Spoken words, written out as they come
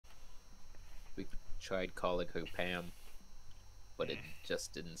tried calling her Pam, but it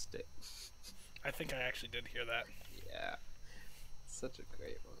just didn't stick. I think I actually did hear that. Yeah, such a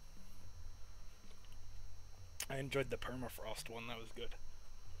great one. I enjoyed the permafrost one. That was good.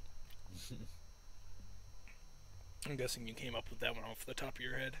 I'm guessing you came up with that one off the top of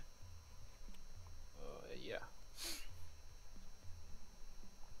your head. Yeah.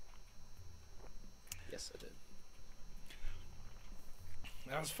 Yes, I did.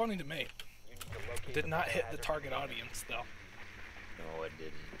 That was funny to me. Did not hit the target audience though. No, I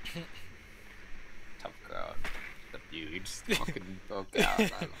didn't. Tough crowd. The feud just fucking broke out.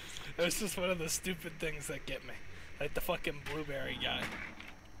 It was just one of the stupid things that get me. Like the fucking blueberry guy.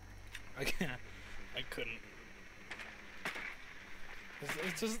 I couldn't.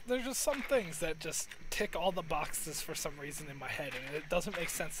 It's just, there's just some things that just tick all the boxes for some reason in my head, and it doesn't make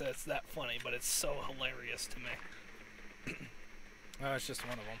sense that it's that funny, but it's so hilarious to me. Oh, it's just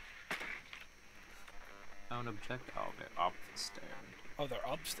one of them. Found objectile. They're up the stairs. Oh, they're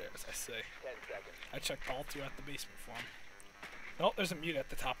upstairs, I see. 10 seconds. I checked all two at the basement for them. Oh, there's a mute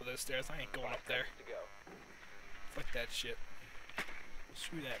at the top of those stairs. I ain't going up there. To go. Fuck that shit.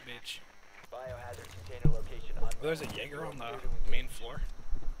 Screw that bitch. Biohazard container location unknown. There's a Jaeger on the main floor.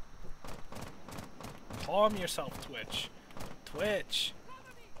 Calm yourself, Twitch. Twitch!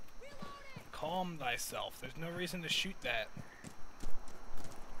 Calm thyself. There's no reason to shoot that.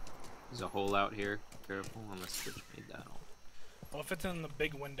 There's a hole out here. Careful, unless Twitch made that hole. Well, if it's in the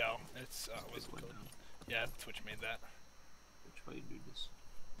big window, it's what's it Big called? window. Yeah, Twitch made that. Which way do this?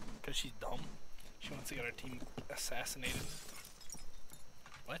 Because she's dumb. She wants to get her team assassinated.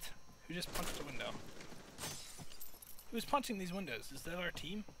 What? Who just punched the window? Who's punching these windows? Is that our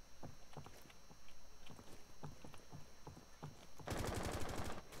team?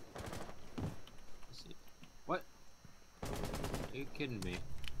 Let's see. What? Are you kidding me?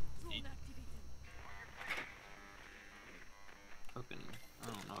 Fucking, I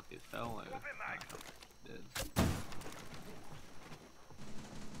don't know if it fell or it did.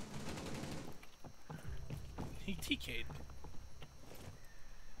 He TK'd.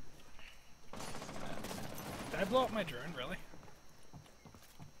 Did I blow up my drone, really?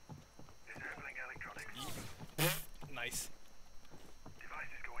 Disabling electronics. Nice.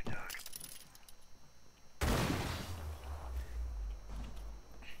 Device is going dark.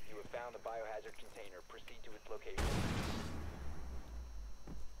 You have found the biohazard container. Proceed to its location.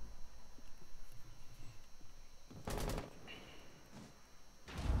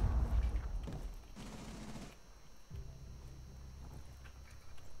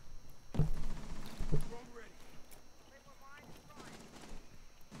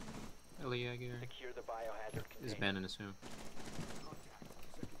 Hell yeah, Gary. Secure the biohazard container. Is Ben in his room?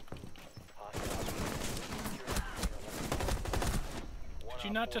 Did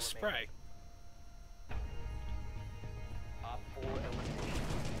you not just spray?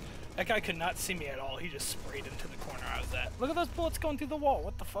 That guy could not see me at all. He just sprayed into the corner I was at. Look at those bullets going through the wall.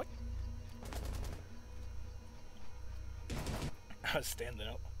 What the fuck? I was standing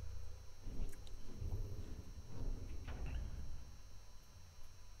up.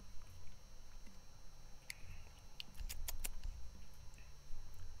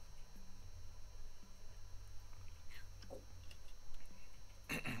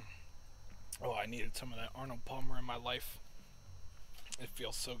 Oh, I needed some of that Arnold Palmer in my life. It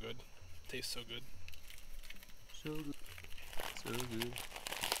feels so good. Tastes so good. So good. So good.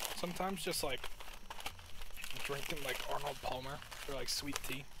 Sometimes just like drinking like Arnold Palmer or like sweet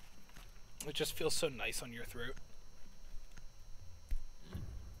tea. It just feels so nice on your throat.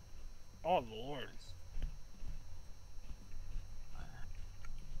 Oh Lord.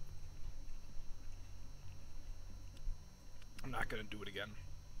 I'm not gonna do it again.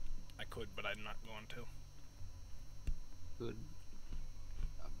 I could, but I'm not going to. Good.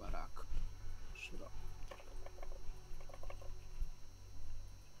 Barak. Shut up.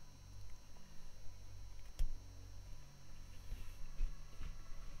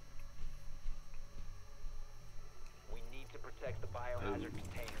 We need to protect the biohazard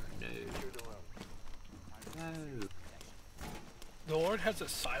container. No. Secure the room. No. The Lord has a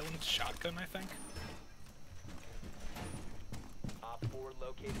silenced shotgun, I think. Op 4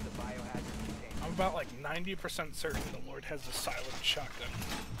 located the biohazard container. I'm about like 90% certain the Lord has a silenced shotgun.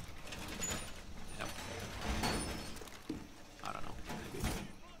 Yep. I don't know. Maybe.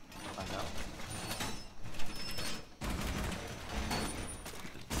 Find out.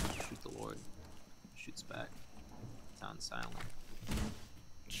 Shoot the Lord. Shoots back. It's on silent.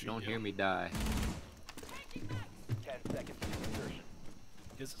 Shoot Don't you. hear me die. 10 seconds to insertion.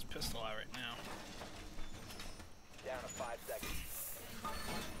 He has his pistol out right now. Down to 5 seconds.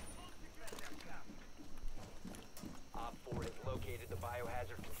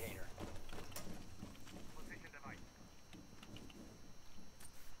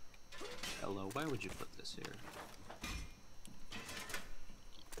 why would you put this here?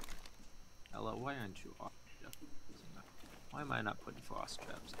 Ella, why aren't you off? Why am I not putting frost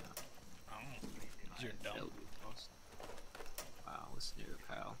traps down? Oh, you're dumb. Wow, listen here,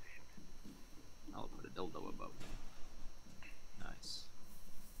 pal. I'll put a dildo above me. Nice.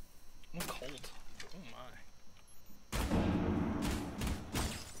 I'm cold. Oh my.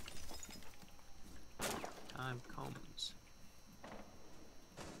 Time comes.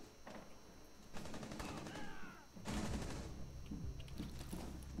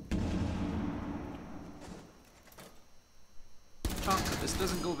 Oh, this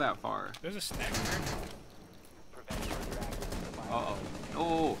doesn't go that far. There's a snack there. Prevent further access to the Uh-oh.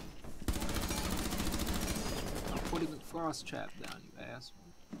 Oh! I'm putting the frost trap down, you asshole.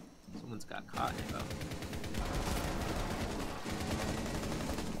 Someone's got caught, though.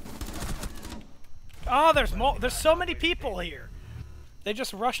 Oh, there's so many people here. They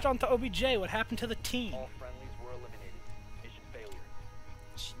just rushed onto OBJ. What happened to the team? All friendlies were eliminated. Mission failure.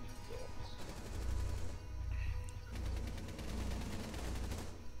 Jesus.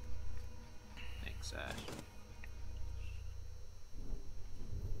 Thanks, Ash.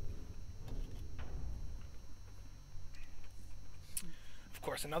 Of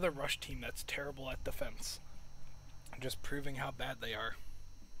course, another rush team that's terrible at defense. Just proving how bad they are.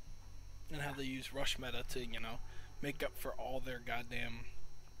 And how they use rush meta to, you know, make up for all their goddamn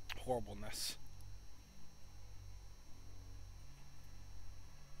horribleness.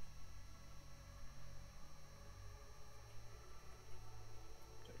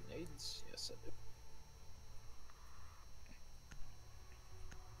 Grenades? Yes, I do.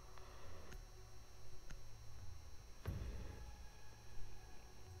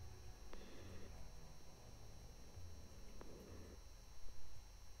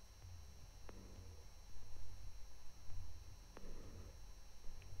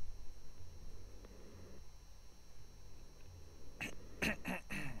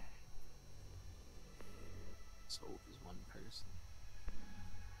 So is one person.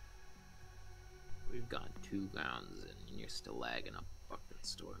 We've gone 2 rounds in and you're still lagging up fucking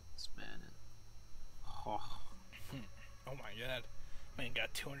storms, man. And, oh. Oh my god. Man, you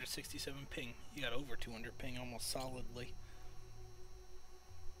got 267 ping. You got over 200 ping almost solidly.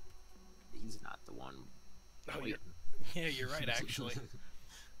 He's not the one. Oh, waiting. yeah, you're right, actually.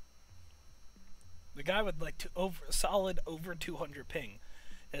 The guy with like solid over 200 ping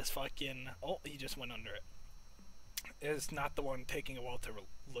is fucking. Oh, he just went under it. Is not the one taking a while to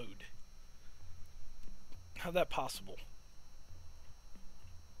load. How's that possible?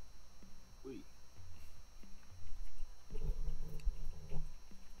 Wait.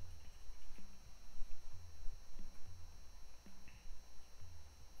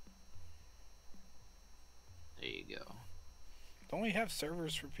 There you go. Don't we have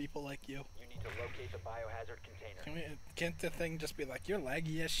servers for people like you? You need to locate the biohazard container. Can't the thing just be like, you're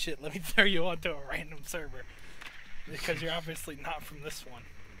laggy as shit, let me throw you onto a random server? Because you're obviously not from this one.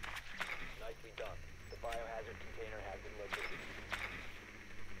 Nicely done. The biohazard container has been located.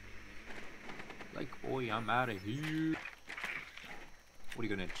 Like, boy, I'm out of here. What, are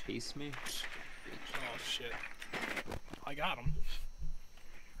you gonna chase me? Oh shit. I got him.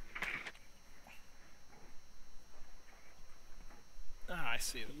 Ah, I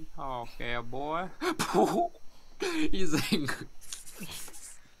see them. Okay, boy. He's angry.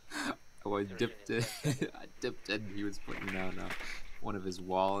 Oh, I dipped it. I dipped it and he was putting down one of his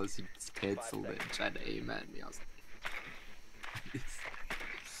walls. He just canceled it and tried to aim at me. I was like...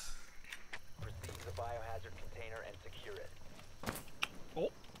 Proceed to the biohazard container and secure it. Oh,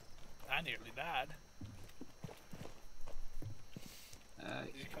 I nearly died.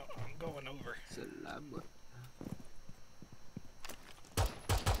 I'm going over. Salam.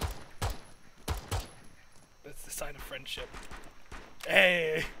 That's the sign of friendship.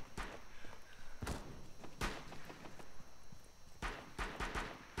 Hey!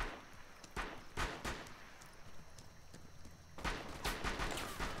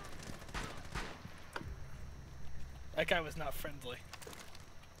 That guy was not friendly.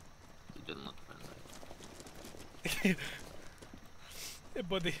 He didn't look friendly. Hey,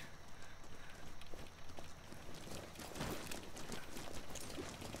 buddy.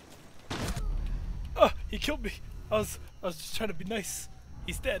 Oh, he killed me. I was just trying to be nice.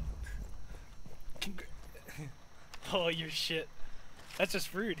 He's dead. Oh, you're shit. That's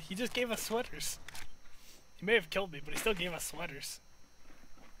just rude. He just gave us sweaters. He may have killed me, but he still gave us sweaters.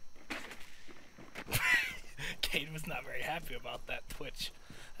 Cade was not very happy about that Twitch.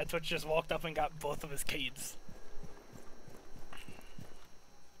 That Twitch just walked up and got both of his Cades.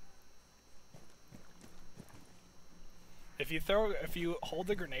 If you hold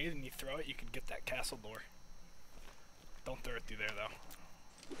a grenade and you throw it, you can get that castle door. Don't throw it through there though.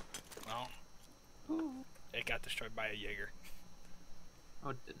 Well, it got destroyed by a Jaeger. Oh,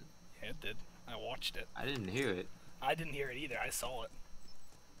 it didn't. Yeah, it did. I watched it. I didn't hear it. I didn't hear it either. I saw it.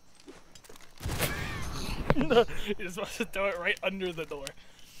 You're supposed to throw it right under the door.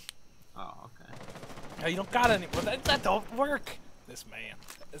 Oh, okay. No, you don't got any. Well, that don't work. This man.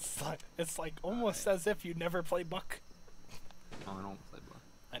 It's like almost as if you never play Buck. Oh, I don't play Buck.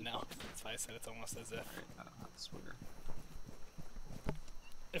 I know. That's why I said it's almost as if. Alright, I swear.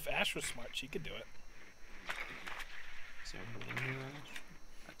 If Ash was smart, she could do it. Is there anything in here, Ash?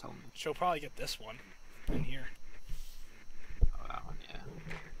 That told me. She'll probably get this one in here. Oh, that one, yeah.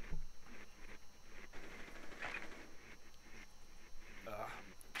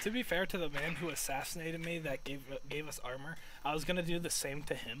 To be fair to the man who assassinated me that gave us armor, I was gonna do the same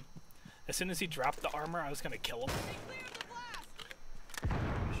to him. As soon as he dropped the armor, I was gonna kill him.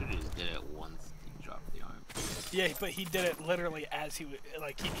 Should have just did it once he dropped the arm. Yeah, but he did it literally as he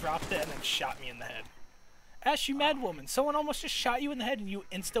dropped it and then shot me in the head. Ash, you mad woman! Someone almost just shot you in the head and you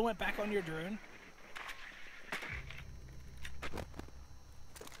insta went back on your drone.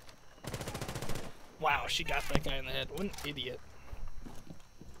 Wow, she got that guy in the head. What an idiot.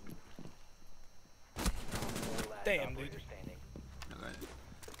 Damn, dude. Okay.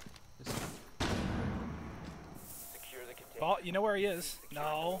 Secure the container. Well, you know where he is.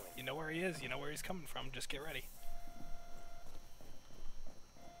 No, you know where he is. You know where he's coming from. Just get ready.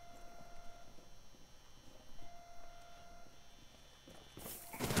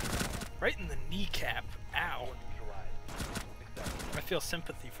 Right in the kneecap. Ow. I feel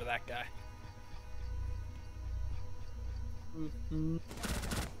sympathy for that guy.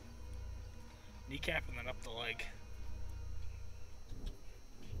 Kneecap and then up the leg.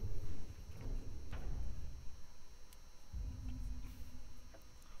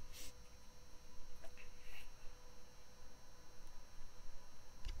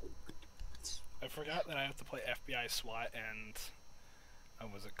 I forgot that I have to play FBI SWAT and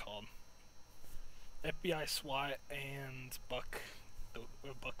what was it called? FBI SWAT and Buck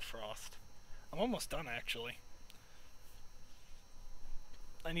Frost. I'm almost done actually.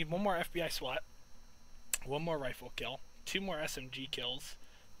 I need one more FBI SWAT, one more rifle kill, 2 more SMG kills,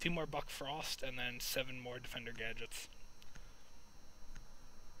 2 more Buck Frost, and then 7 more Defender gadgets.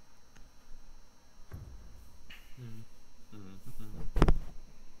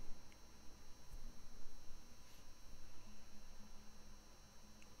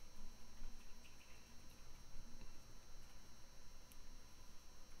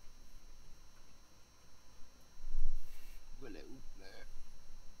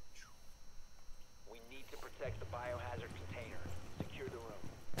 We need to protect the biohazard container. Secure the room.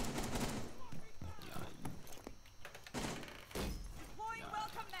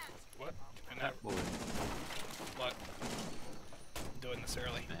 What? And That boy, what? I'm doing this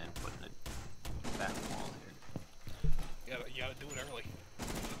early. man, putting a back wall here. You gotta do it early.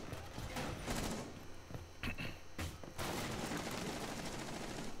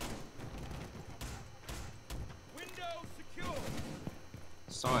 Window secure.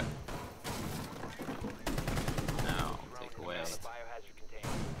 Saw it. Now, take away. The biohazard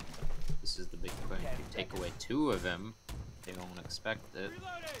container. This is the big question. Take away 2 of them. They won't expect it.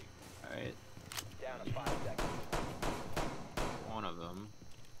 Reloading. Alright, Down to 5 seconds. 1 of them.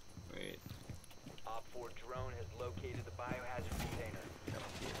 Wait, Op 4 drone has located the biohazard container. up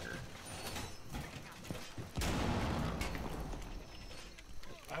here.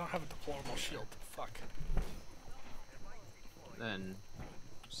 I don't have a deployable shield. Fuck. Then,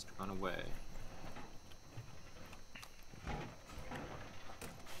 just run away.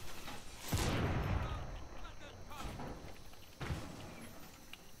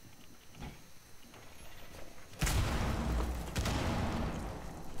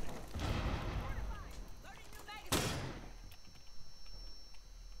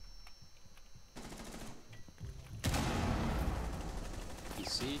 You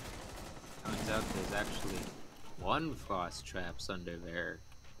see? Turns out there's actually 1 frost traps under there,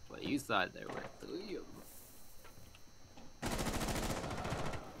 but you thought there were 3 of them.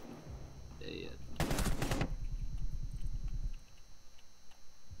 Dead.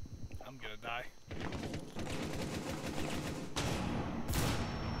 I'm gonna die.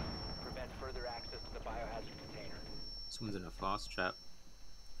 Prevent further access to the biohazard container. Someone's in a frost trap.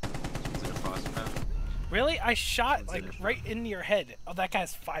 Someone's in a frost trap. Really? I shot Someone's like in a right into your head. Oh, that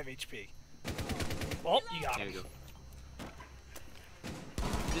guy's 5 HP. Well, you got There him. you go.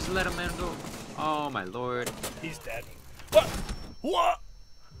 Just let a man go. Oh my lord. He's dead. What? What?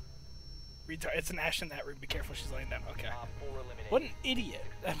 It's an Ash in that room. Be careful, she's laying down. Okay. Op 4 eliminated. What an idiot!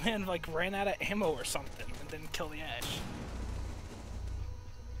 That man like ran out of ammo or something and didn't kill the Ash.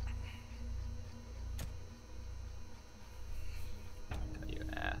 Got your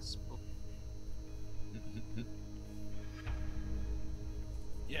ass.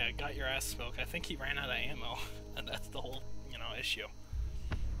 Yeah, got your ass smoked. I think he ran out of ammo, and that's the whole, issue.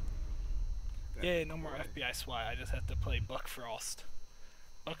 Yeah, no more FBI SWAT. I just have to play Buck Frost.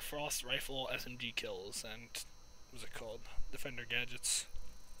 Buck Frost rifle SMG kills and what's it called? Defender gadgets.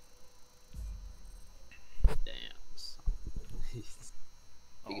 Damn.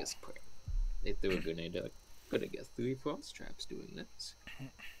 Biggest prick. They threw a grenade up. Could have got 3 frost traps doing this.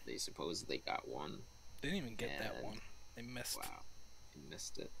 They suppose they got one. They didn't even get that And- one. They missed. Wow. I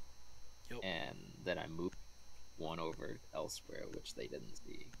missed it. Yep. And then I moved one over elsewhere, which they didn't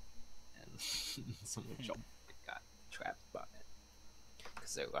see. And someone jumped and got trapped by it.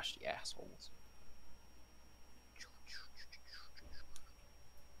 Because they're rushy assholes.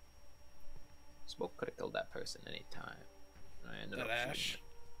 Smoke could have killed that person any time. I ended That up Ash? shooting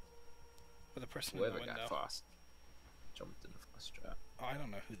For the person whoever in the window. got frost. Jumped in the frost trap. Oh, I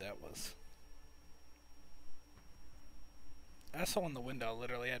don't know who that was. Asshole in the window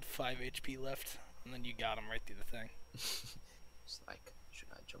literally had 5 HP left, and then you got him right through the thing. It's like, should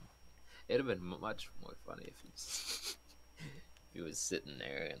I jump? It'd have been much more funny if if he was sitting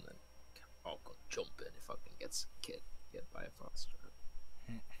there and then I'll go jump in if I can get by a frost trap.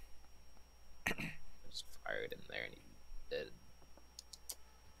 I just fired him there and he did.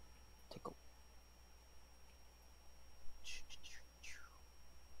 Tickle.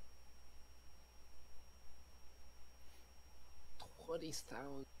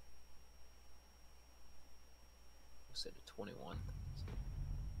 20,000. Said 21.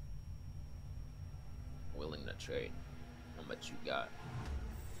 Willing to trade. How much you got?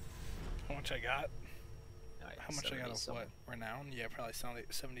 How much I got? Alright, How much I got of 70 what? Renown? Yeah, probably sound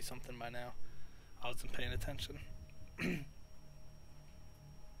like 70 something by now. I wasn't paying attention.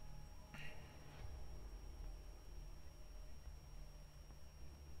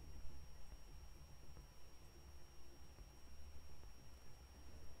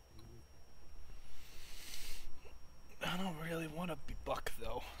 I don't really want to be Buck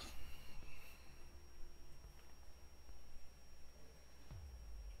though.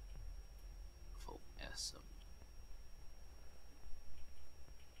 Full S.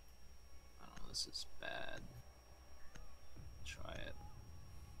 I don't know, this is bad. Try it.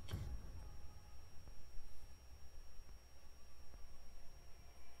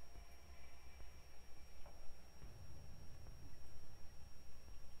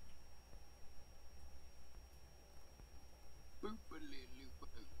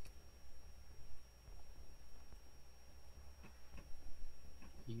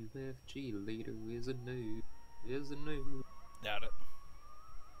 UFG leader is a noob. Doubt it.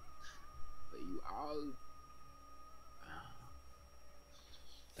 But you are.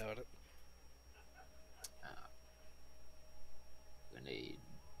 Doubt it. Grenade.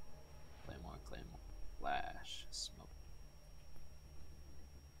 Claymore. Flash. Smoke.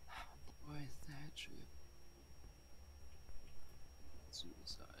 Boy, Thatcher.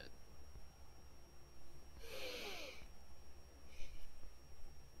 Suicide.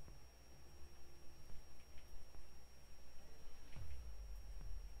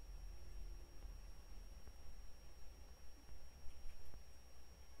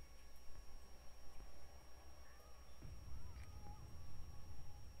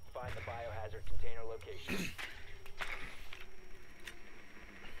 Find the biohazard container location.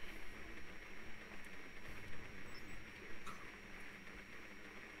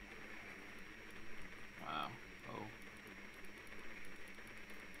 Wow. Oh.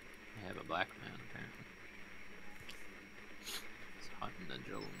 I have a black man apparently. It's hunting the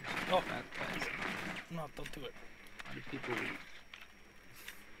Jones. Oh. That guy's No, don't do it. Why do people do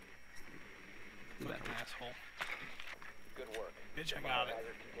that? Fucking asshole. Good work. Bitch, I The got it.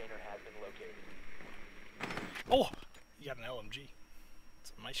 biohazard container has been located. Oh! You got an LMG.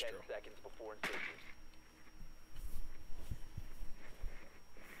 It's a 10 Maestro. seconds before insertion.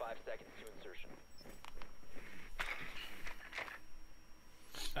 5 seconds to insertion.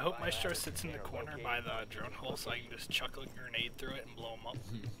 I hope Maestro sits in the corner by the drone hole so I can just chuck a grenade through it and blow him up.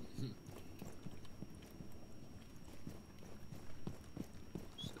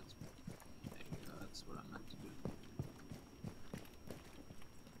 That's what I meant to do.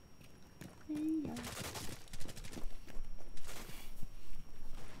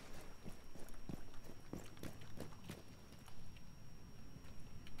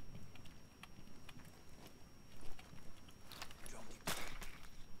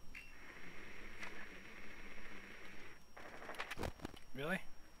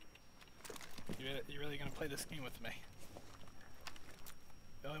 play this game with me?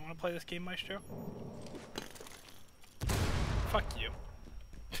 Really want to play this game, Maestro? Fuck you.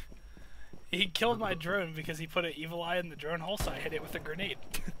 He killed my drone because he put an evil eye in the drone hole, so I hit it with a grenade.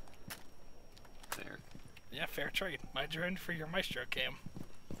 Fair. Yeah, fair trade. My drone for your Maestro cam.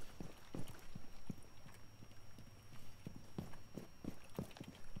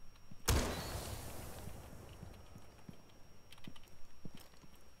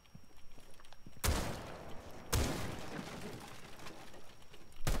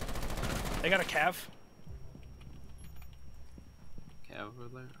 They got a cav. Cav over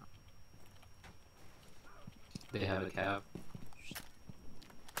there? They have a cav.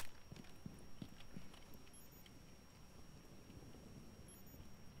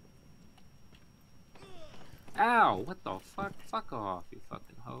 Ow! What the fuck? Fuck off, you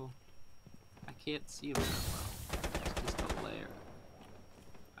fucking hoe. I can't see him that well. It's just a lair.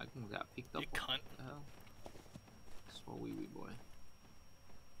 I got picked up. You cunt. What the hell? Swole wee wee boy.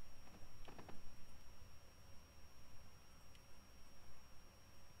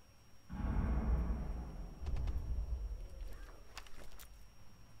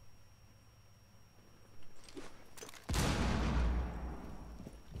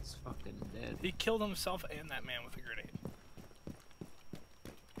 He's fucking dead. He killed himself and that man with a grenade.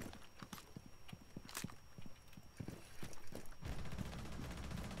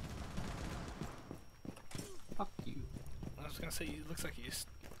 Fuck you. I was gonna say, it looks like you're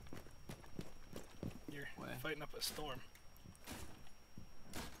Way. fighting up a storm.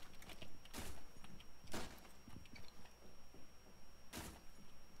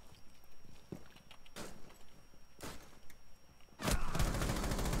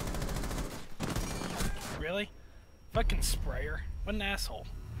 Really? Fucking sprayer. What an asshole.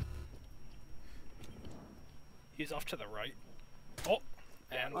 He's off to the right. Oh!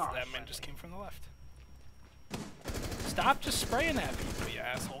 And Oh, that man just came from the left. Stop just spraying at people, you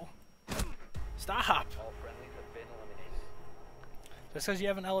asshole. Stop! All friendlies have been eliminated. Just because you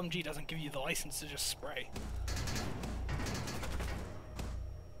have an LMG doesn't give you the license to just spray.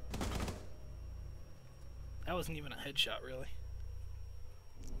 That wasn't even a headshot, really.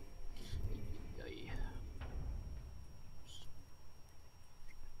 Yay.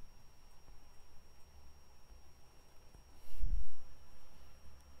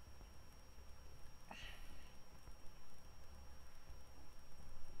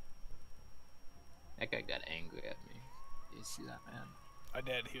 That guy got angry at me. Did you see that, man? I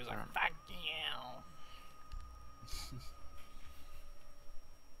did. He was like, I don't- fuck you.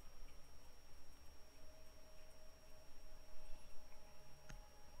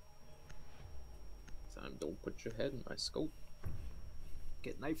 Son, don't put your head in my scope.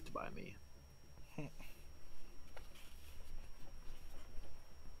 Get knifed by me.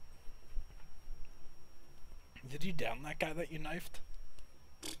 Did you down that guy that you knifed?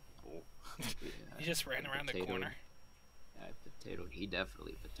 Oh. He just ran around the corner. Yeah, I potatoed. He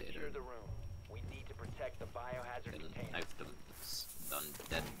definitely Secure potatoed. the room. We need to protect the biohazard And container. knifed him. It's done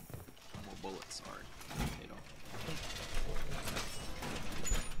dead. More bullets. Hard. Potato.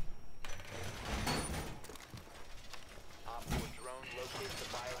 Op 4 drone locates the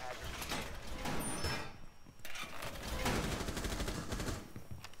biohazard container.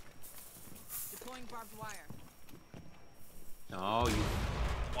 Deploying barbed wire. Oh, you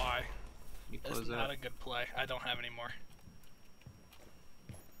Why? close That's that. not a good play. I don't have any more.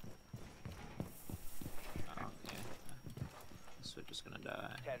 Oh, okay. Guess we're just gonna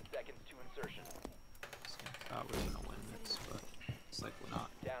die. 10 seconds to insertion. I thought we were gonna win this, but it's like we're not.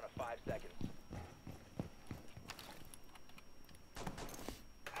 Down to 5 seconds.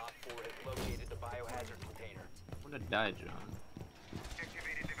 Op 4 has located the biohazard container. I'm gonna die, John.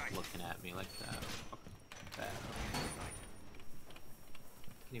 Looking at me like that. Fucking bad.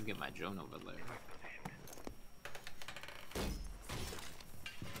 Can't even get my drone over there.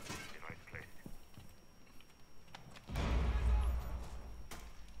 Device placed.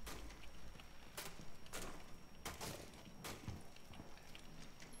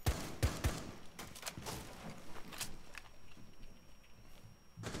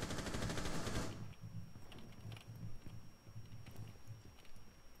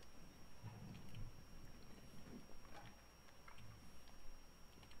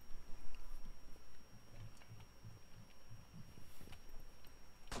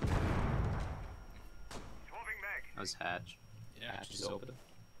 Swapping mag. That was Hatch. Yeah, Hatch just is open.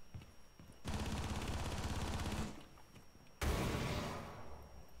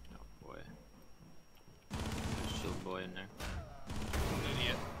 Oh boy. Shield boy in there. an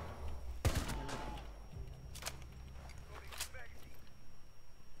idiot.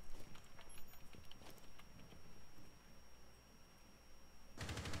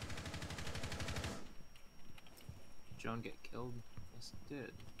 John get killed? Yes, it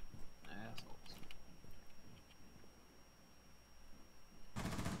did. Assholes.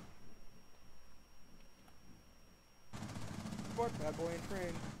 Fuck bad boy and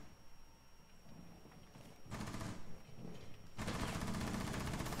train.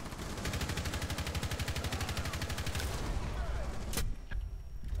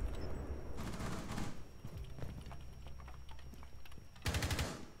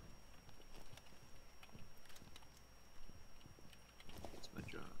 What's my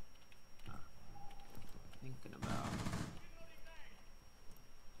drone? Thinking about.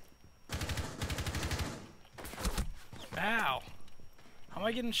 Ow! How am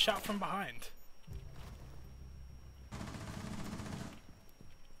I getting shot from behind?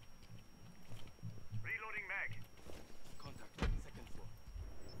 Reloading mag. Contact. Second floor.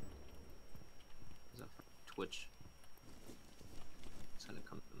 There's a Twitch. It's gonna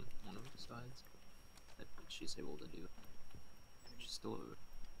come from one of the sides. That she's able to do. She's still over.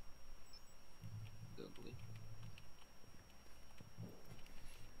 Ugly.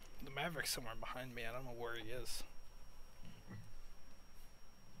 The Maverick's somewhere behind me. I don't know where he is.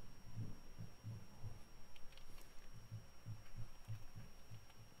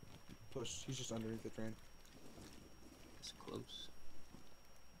 Push. He's just underneath the train. It's close.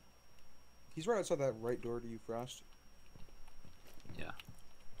 He's right outside that right door to you, Frost. Yeah.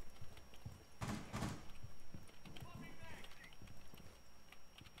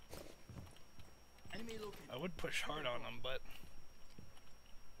 Enemy located. I would push hard on him, but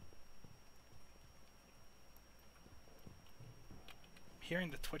I'm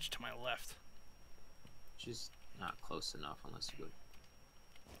hearing the Twitch to my left. She's not close enough unless you go.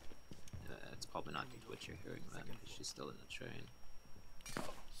 It's probably not the Twitch you're hearing then, 'cause she's still in the train.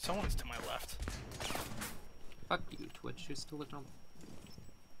 Someone's to my left. Fuck you, Twitch. You're still looking on.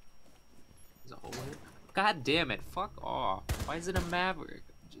 There's a hole here. God damn it! Fuck off! Why is it a Maverick?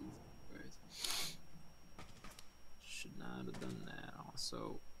 Jesus Christ. Should not have done that.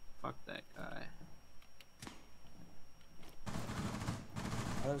 Also, fuck that guy.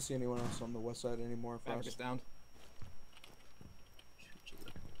 I don't see anyone else on the west side anymore, Maverick is Frost. down. Should you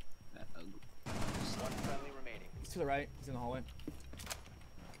look that ugly? One friendly remaining. He's to the right. He's in the hallway.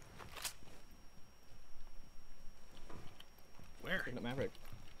 Where? Picking up Maverick.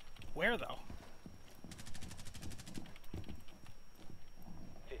 Where though?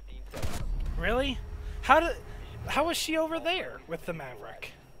 15 seconds. Really? How is she over there with the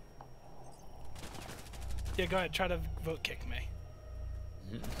Maverick? Yeah, go ahead. Try to vote kick me.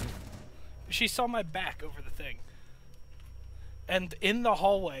 She saw my back over the thing. And in the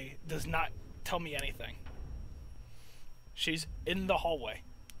hallway does not tell me anything. She's in the hallway.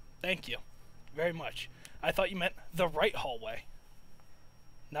 Thank you very much. I thought you meant the right hallway,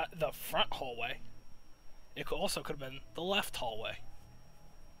 not the front hallway. It also could have been the left hallway.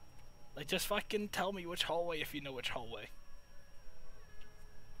 Like, just fucking tell me which hallway if you know which hallway.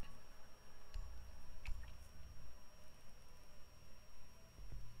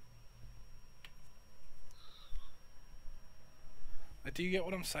 Like, do you get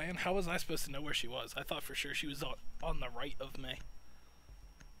what I'm saying? How was I supposed to know where she was? I thought for sure she was on the right of me.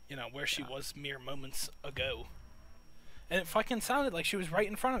 You know, where she was mere moments ago. And it fucking sounded like she was right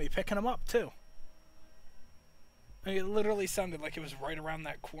in front of me, picking him up, too. Like, it literally sounded like it was right around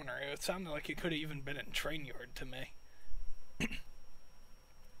that corner. It sounded like it could have even been in train yard to me.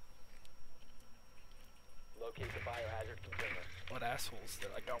 Locate the biohazard container. What assholes?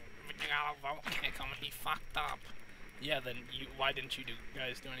 They're like, oh, we gotta vote kick him, he fucked up. Yeah, then why didn't you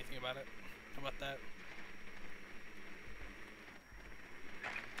guys do anything about it? How about that?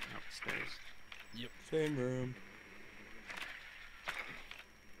 Upstairs. Yep. Same room.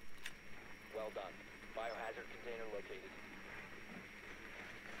 Well done. Biohazard container located.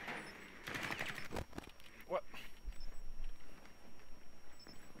 What?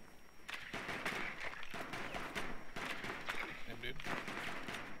 Hey, dude.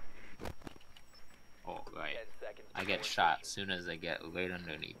 Oh, right. 10 seconds. I before get shot as insertion. soon as I get right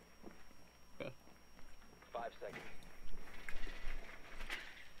underneath. 5 seconds.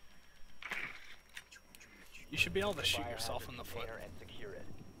 You should be able to shoot Biohazard yourself in the foot. container and secure it.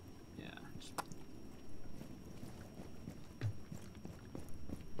 Yeah.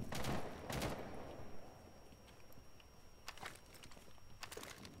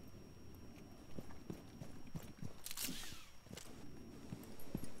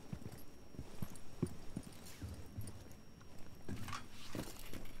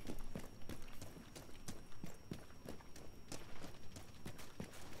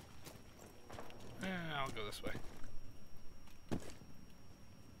 I'll go this way.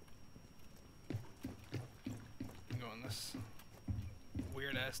 I'm going this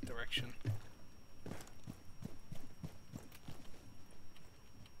weird ass direction.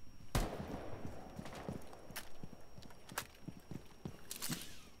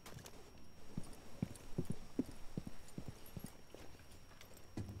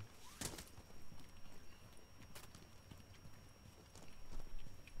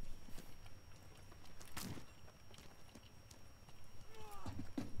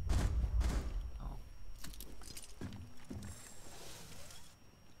 Oh.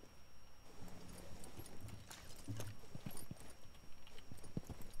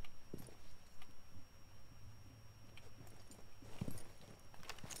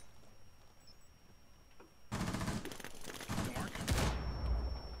 Didn't work.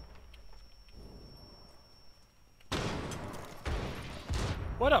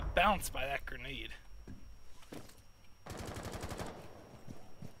 What a bounce by that grenade.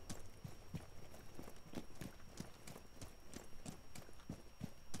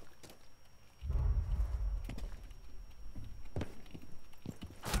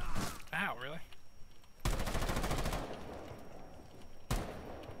 Ow, really?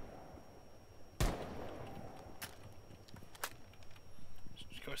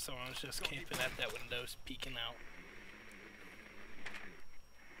 Of course, someone was just camping at that window, peeking out.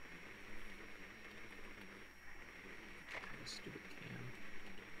 Stupid cam.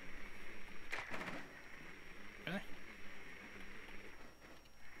 Really?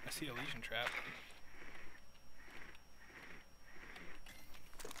 I see a Legion trap.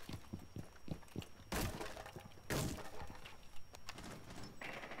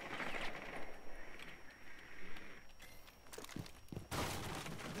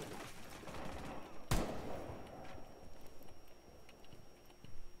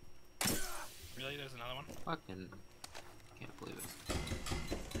 Really? There's another one? Fucking can't believe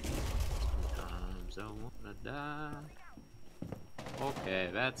it. Sometimes I wanna die. Okay,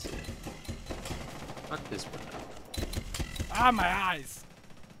 that's it. Fuck this window. Ah, my eyes!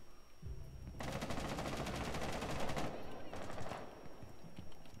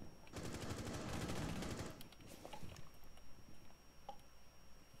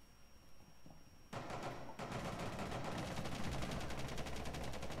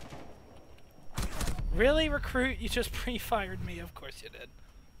 Really, recruit? You just pre-fired me. Of course you did.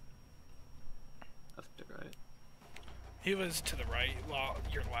 Left to right. He was to the right. Well,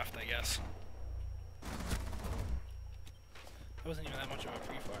 your left, I guess. That wasn't even that much of a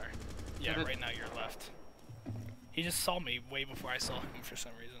pre-fire. Yeah, Okay. right now you're left. He just saw me way before I saw him for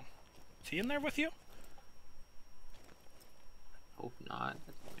some reason. Is he in there with you? Hope not.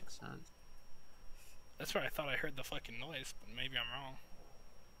 That doesn't make sense. That's where I thought I heard the fucking noise, but maybe I'm wrong.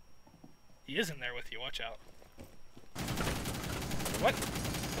 He is in there with you, watch out. What?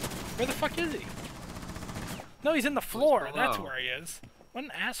 Where the fuck is he? No, he's in the floor, that's below. where he is. What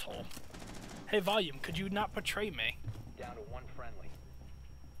an asshole. Hey, Volume, could you not betray me? Down to one friendly.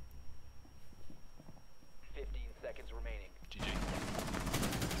 15 seconds remaining. GG.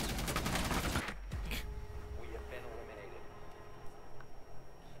 We have been eliminated.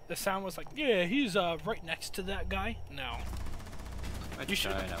 The sound was like, yeah, he's right next to that guy. No. If I You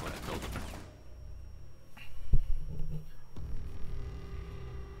should- tried, I would have killed him.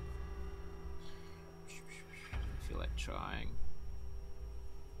 I feel like trying.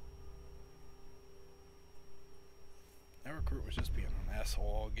 That recruit was just being an asshole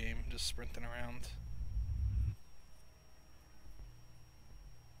all game, just sprinting around.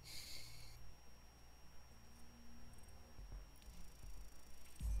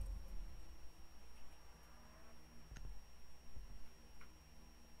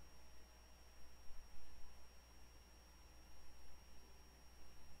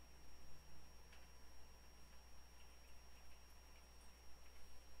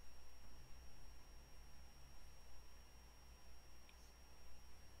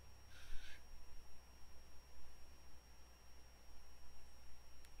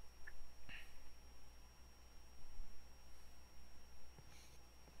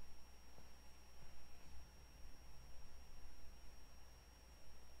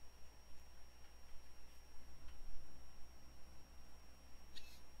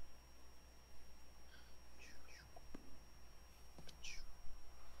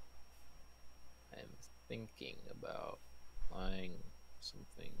 I'm thinking about buying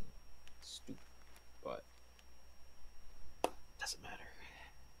something stupid, but doesn't matter.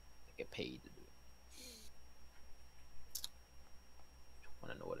 I get paid to do it.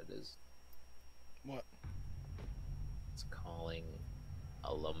 Want to know what it is? What? It's calling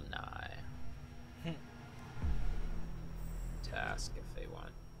alumni to ask if they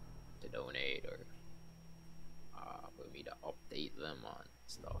want to donate or for me to update them on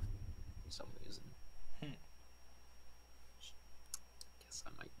stuff for some reason. Guess I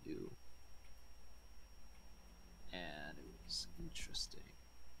might do. And it was interesting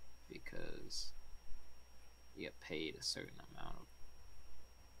because you get paid a certain amount of.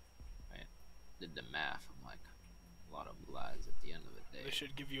 Right? Did the math. I'm like, a lot of lies at the end of the day. They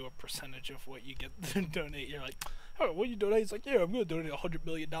should give you a percentage of what you get to donate. You're like, oh, what you donate? It's like, yeah, I'm gonna donate $100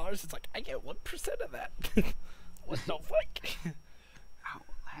 million. It's like, I get 1% of that. What the fuck? I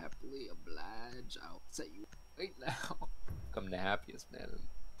will happily oblige. I'll set you right now. I'm the happiest man.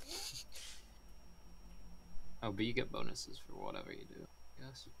 Oh, but you get bonuses for whatever you do.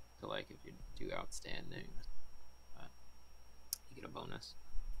 Yes. So like if you do outstanding, you get a bonus.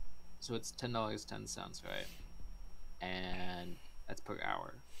 So it's $10.10, right? And that's per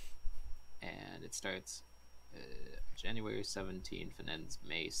hour. And it starts January 17th and ends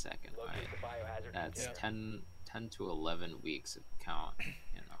May 2nd, Locate right? the biohazard That's container. 10 to 11 weeks of count,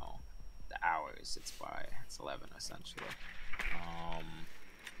 you know, the hours it's by. It's 11 essentially.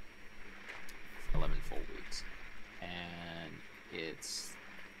 11 full weeks. And it's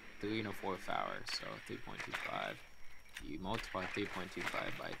 3 and a fourth hours, so 3.25. You multiply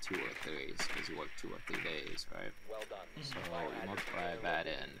 3.25 by 2 or 3, because you work 2 or 3 days, right? Well done. So Biohazard you multiply container that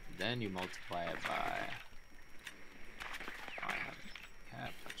located. in, then you multiply it by. Oh, I have a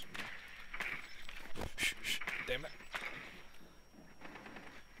cat touching me. Shh, damn it.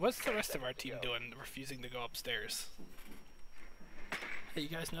 What's the rest of our team doing, refusing to go upstairs? Hey, you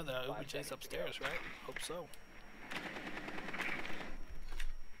guys know that OBJ's upstairs, right? Hope so.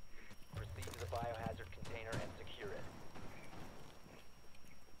 Proceed to the biohazard container and secure it.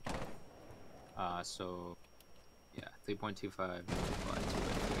 So, yeah, 3.25 multiplied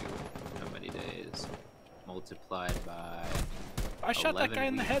to how many days? Multiplied by. I shot that 11 guy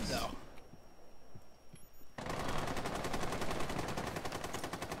in the head, weeks. though.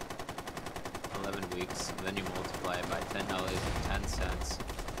 11 weeks, and then you multiply it by $10.10.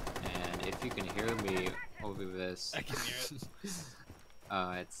 And if you can hear me over this, I can hear it.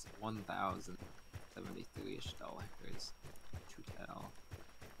 it's $1,073 to tell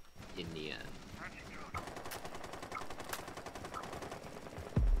in the end.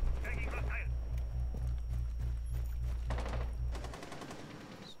 Taking hostile.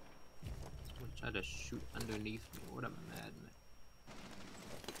 Someone tried to shoot underneath me. What a madman.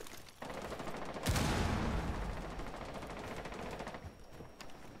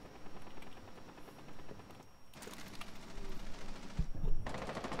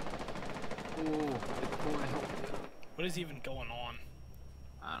 Oh, boy, help me. What is even going on?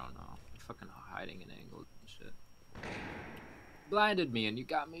 I don't know. I'm fucking hiding in angles and shit. Blinded me and you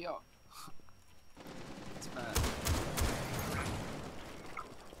got me up. It's bad.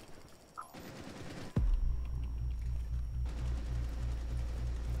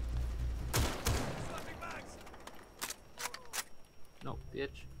 No,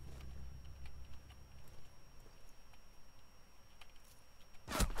 bitch.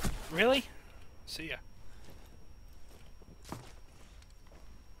 Really? See ya.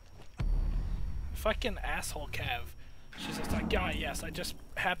 Fucking asshole Cav. She's just like, yeah, yes, I just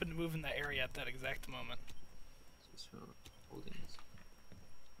happened to move in that area at that exact moment. Just holding this.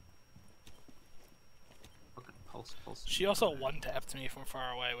 Fucking pulse. She also one-tapped me from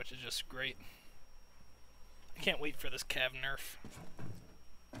far away, which is just great. I can't wait for this Cav nerf.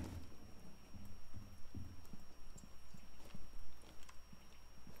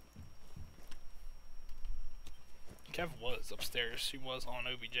 Kev was upstairs. She was on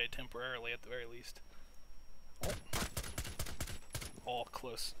OBJ temporarily at the very least. Oh. All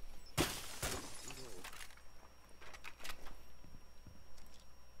close.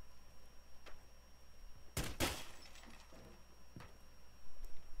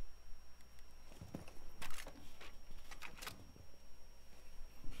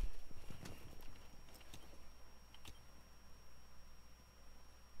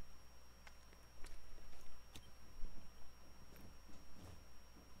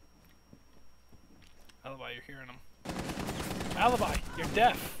 Alibi, you're hearing him. Alibi, you're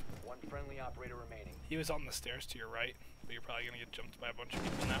deaf. One friendly operator remaining. He was on the stairs to your right, but you're probably gonna get jumped by a bunch of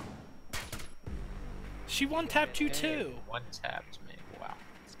people now. She one-tapped you too! One tapped me. Wow.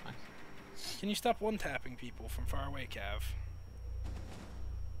 That's nice. Can you stop one-tapping people from far away, Cav?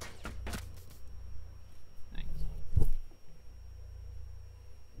 Thanks.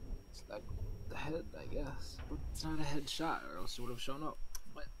 It's like the head, I guess. It's not a headshot, or else it would have shown up.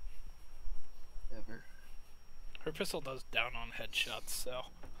 But whatever. Her pistol does down on headshots, so...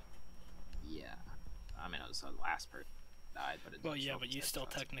 Yeah. I mean, it was the last person died, but it Well, didn't yeah, show but up you as still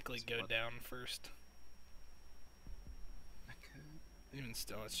headshots, technically so go what- down first. Even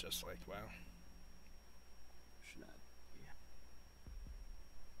still, it's just like, wow. Should I? Yeah.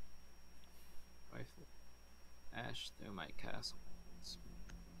 Rifle. Ash through my castle.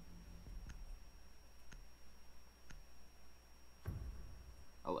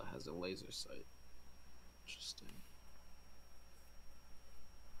 Ella has a laser sight. Interesting.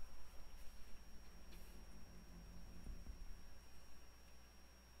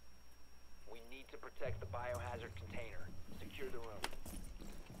 We need to protect the biohazard container. Secure the room.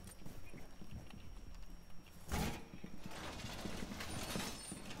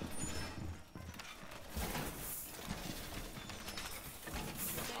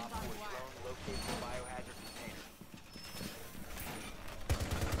 Laying Op barbed 4 wire. drone locates the biohazard container.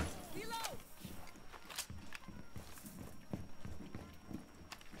 Reload!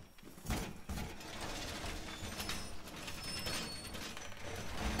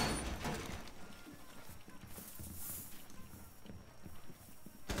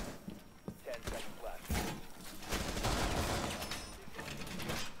 Ten seconds left.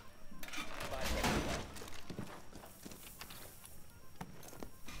 5 seconds left.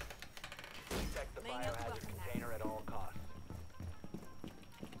 Protect the Laying out the biohazard weapon now. container at all costs.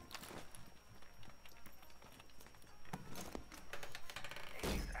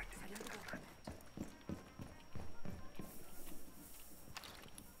 Setting the weapon.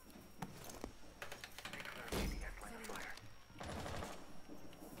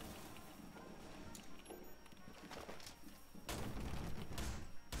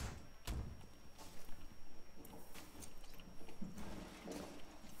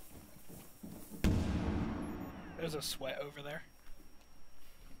 There's a sweat over there.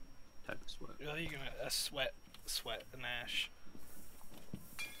 Type of sweat. Really? You're gonna sweat and ash.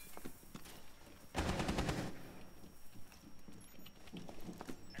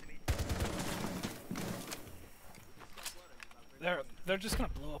 They're just gonna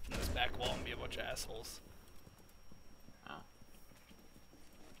blow up in this back wall and be a bunch of assholes. Oh.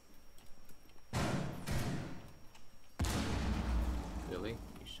 Really?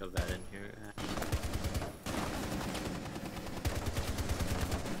 You shove that in here, Ash?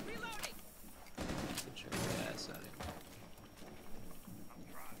 Reloading! Get your ass out of here.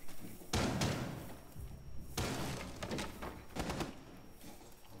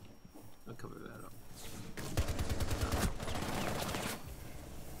 I'll cover that up.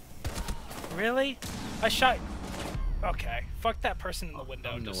 Really? I shot. Okay. Fuck that person in the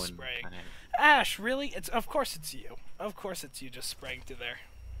window I'm the just one spraying. behind. Ash, really? Of course it's you. Of course it's you just spraying through there.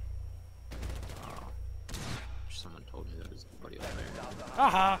 Someone told me there was nobody over there.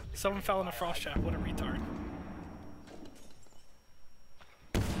 Haha! Someone fell in a frost trap. What a retard.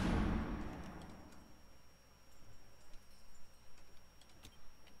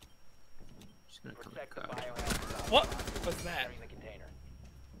 She's gonna come Protect to the couch. biohazard. What was that? Securing the container.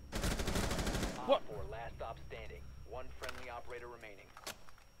 What? Op 4 last stop standing. One friendly operator remaining.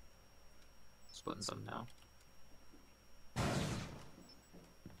 Splitting some now.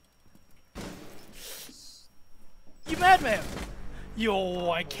 You madman!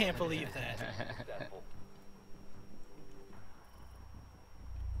 Yo, I can't believe that. Successful.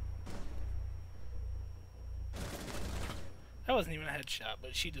 That wasn't even a headshot,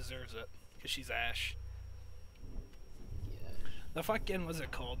 but she deserves it. Because she's Ash. Yeah. The fucking, what's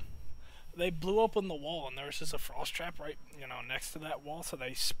it called? They blew open the wall and there was just a frost trap right, next to that wall, so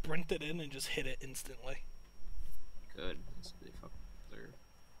they sprinted in and just hit it instantly. Good. So they fucking deserve.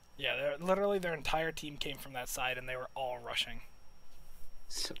 Yeah, literally their entire team came from that side and they were all rushing.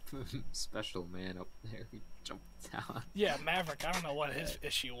 Special man up there who jumped down. Yeah, Maverick, I don't know what his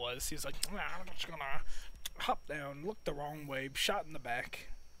issue was. He's like, nah, I'm just gonna hop down, look the wrong way, shot in the back.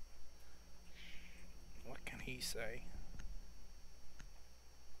 What can he say?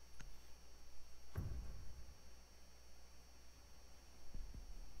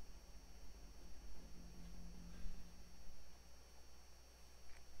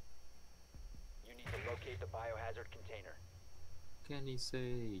 You need to locate the biohazard container. Can he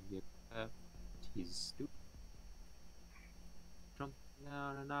say he's stupid? Jumping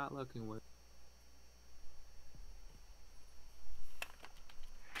down and not looking where.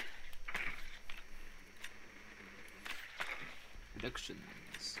 Predictions.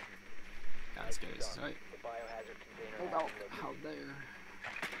 Downstairs. Done. Right. The biohazard container Hold has out. been located.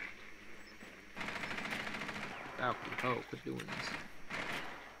 Out there. Falcon, go. Quit doing this.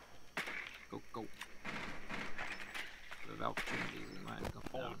 Go, go. The opportunities in mind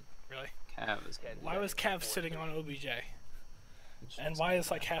come down. Really? Cav is gonna Why was Cav sitting on OBJ? And why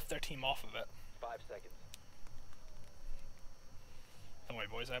is like half their team off of it? 5 seconds. Don't worry,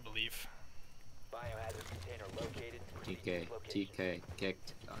 boys, I believe. Biohazard container located. Proceed to TK, its location. TK,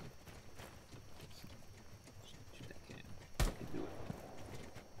 kicked. Done. Shoot that can. You do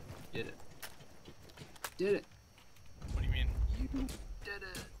it. Did it. Did it. What do you mean? You did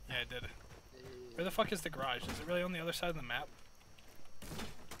it. Yeah, I did it. Where the fuck is the garage? Is it really on the other side of the map?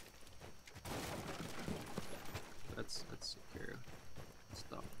 That's secure.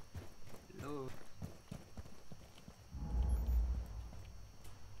 Stop. No.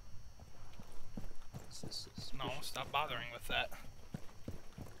 This is No, stop bothering with that.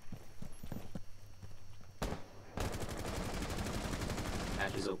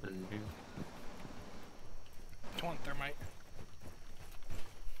 hatch is open here. Come on, thermite.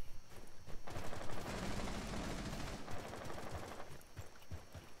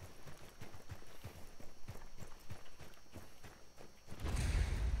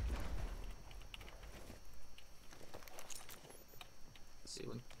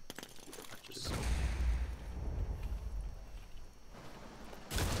 Ceiling. Just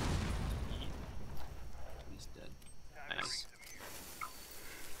he's dead. Nice.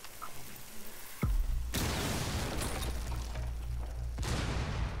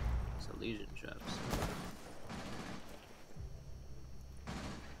 So legion traps.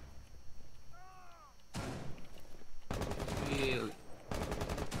 Really?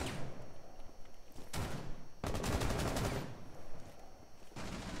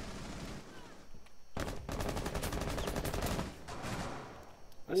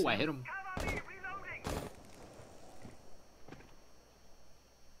 Oh, I hit him. Cover me, reloading.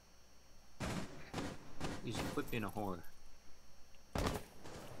 He's flipping a whore.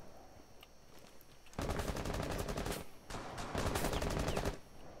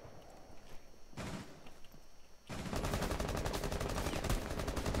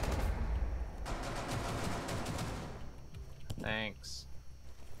 Thanks.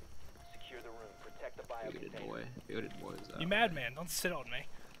 Secure the room. Protect the bio Bearded container. boy. Bearded boy is out. You madman, don't sit on me.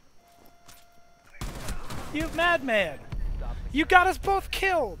 You madman! Stop the You got us both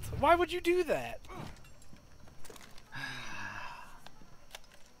killed! Why would you do that?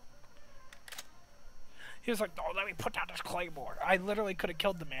 He was like, oh, let me put down this claymore. I literally could have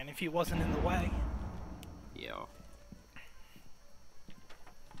killed the man if he wasn't in the way. Yeah.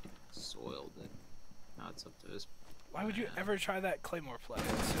 Soiled it. Now it's up to his. Why would you ever try that claymore play?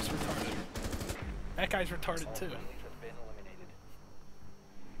 It's just retarded. That guy's retarded too. friendlies have been eliminated.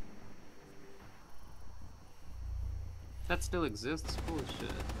 That still exists? Holy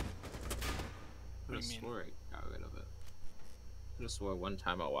shit. I What could have do you mean? swore I got rid of it. I could have swore one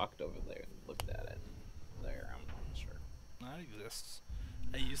time I walked over there and looked at it. There, I'm not sure. That exists.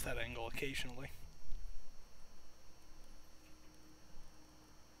 I use that angle occasionally.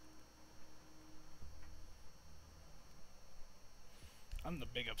 I'm the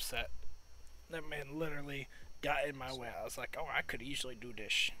big upset. That man literally got in my way. I was like, oh, I could easily do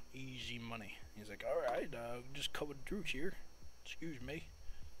this. Easy money. He's like, alright, just coming through here. Excuse me.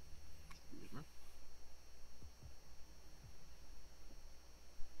 Excuse me.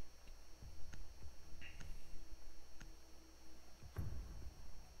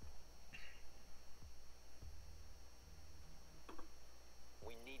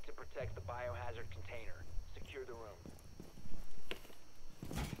 We need to protect the biohazard container. Secure the room.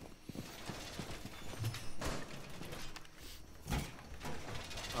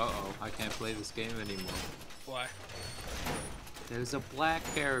 Uh-oh, I can't play this game anymore. Why? There's a black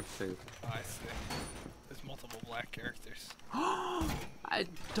character. Oh, I see. There's multiple black characters. I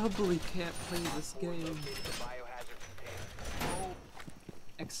doubly can't play this game. Located the biohazard container.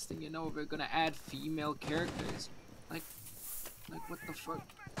 Next thing you know, we're gonna add female characters. Like what the fuck?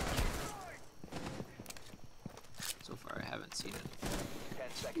 So far, I haven't seen it. 10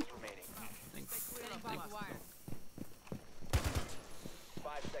 seconds remaining. Think, Barbed wire.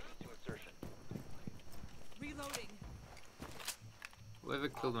 5 seconds to insertion. Reloading. whoever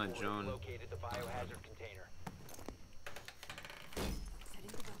killed my Op 4 drone. located the biohazard container. Setting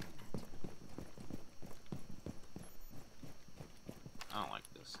the welcome mat. I don't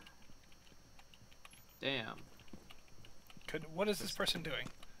like this. Damn. What is this person doing?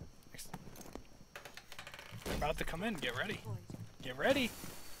 They're about to come in. Get ready. Deployed. Get ready.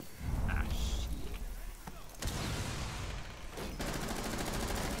 Ah, shit.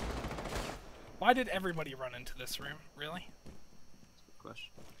 Why did everybody run into this room? Really? That's a good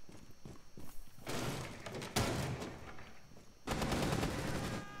question.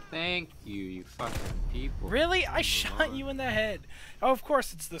 Thank you, you fucking people. Really? Oh I my shot lord. you in the head. Oh, of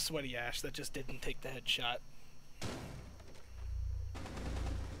course it's the sweaty Ash that just didn't take the headshot.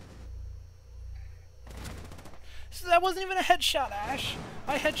 So that wasn't even a headshot, Ash.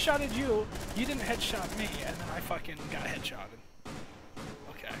 I headshotted you. You didn't headshot me, and then I fucking got headshotted.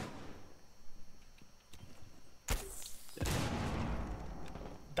 Okay.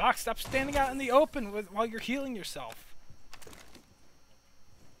 Doc, stop standing out in the open while you're healing yourself.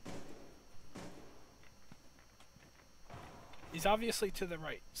 He's obviously to the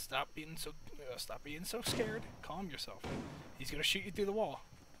right. Stop being so scared. Calm yourself. He's gonna shoot you through the wall.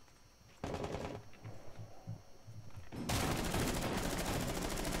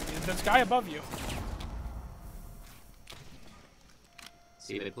 There's a guy above you.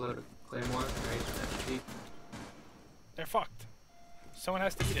 See, they put a claymore right at that sheep. They're fucked. Someone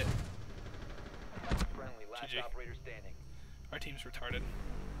has to eat it. Friendly, last GG. operator standing. Our team's retarded.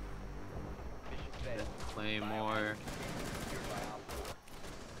 Mission failed. Claymore. Secured by Op 4.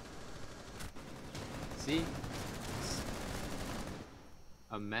 See?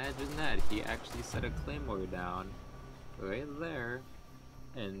 Imagine that. He actually set a claymore down right there,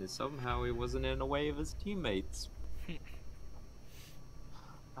 and somehow he wasn't in the way of his teammates.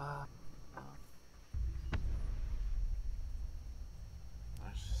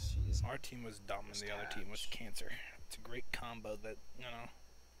 Jeez. Our team was dumb and the other team was cancer. It's a great combo that, you know,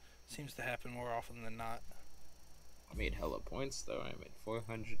 seems to happen more often than not. I made hella points though. I made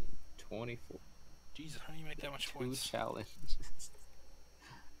 424. Jesus, how do you make that much Two points? challenges.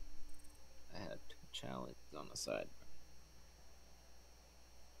 I had 2 challenges on the side.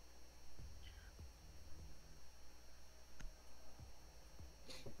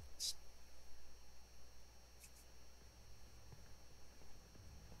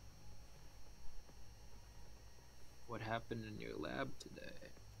 What happened in your lab today?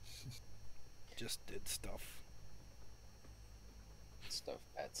 Just did stuff. Stuff,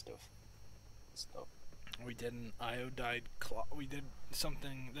 bad stuff. Stuff. We did an iodide clock. We did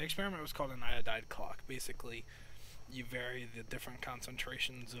something. The experiment was called an iodide clock. Basically, you vary the different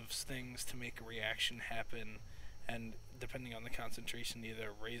concentrations of things to make a reaction happen, and depending on the concentration,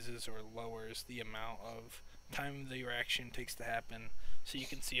 either raises or lowers the amount of time the reaction takes to happen. So you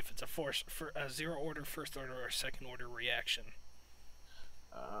can see if it's a zero order, first order, or second order reaction.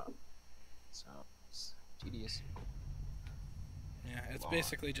 Sounds tedious. Yeah, it's Long.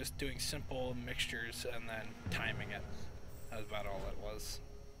 basically just doing simple mixtures and then timing it. That's about all it was.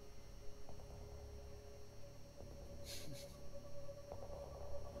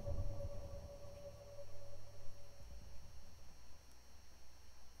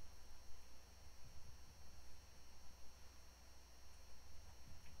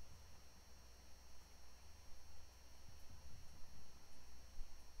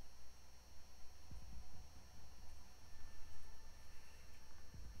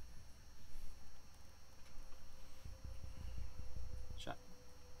 Shot.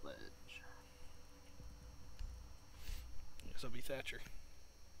 Ledge. This will be Thatcher.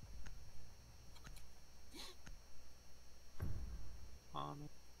 On it.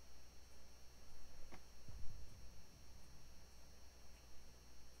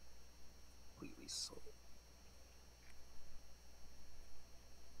 Completely sold.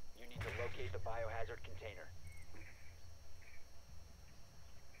 You need to locate the biohazard container.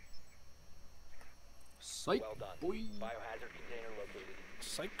 Psych, Well done. boy. Biohazard container located.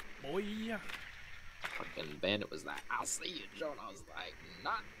 Psych, boy. Fucking bandit was like, I'll see you, Joe. And I was like,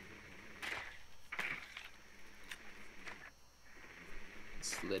 not.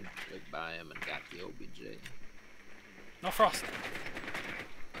 Slid right by him and got the OBJ. No frost.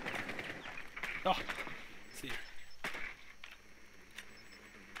 Oh, see you.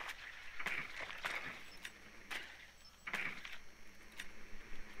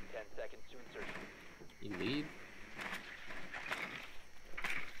 Ten seconds to insertion. You lead?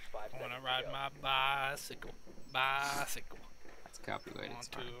 5 I seconds wanna to ride go. my bicycle. Bicycle. That's copyrighted. I want It's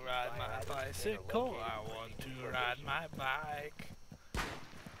to fine. ride my bicycle. I want to ride my bike.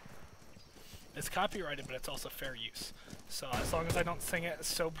 It's copyrighted, but it's also fair use. So as long as I don't sing it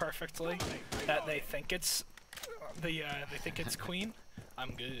so perfectly that they think it's they think it's Queen,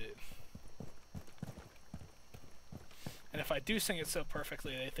 I'm good. And if I do sing it so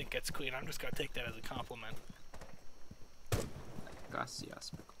perfectly they think it's Queen, I'm just gonna take that as a compliment.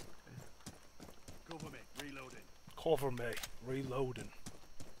 Gracias. Cover me. Reloading. Cover me, reloading.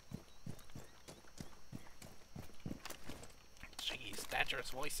 Jeez, Thatcher's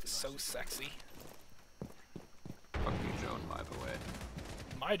voice is so sexy. Fuck you, Joan, by the way.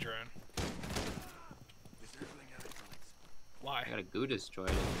 My drone. Disabling electronics. Why? I got a goo destroyed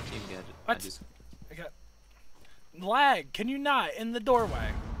in the team gadget. What? I got lag. Can you not in the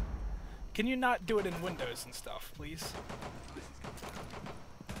doorway? Can you not do it in Windows and stuff, please?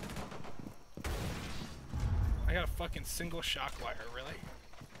 I got a fucking single shock wire, really?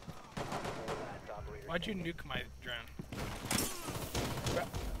 Last operator Why'd you standing. nuke my drone?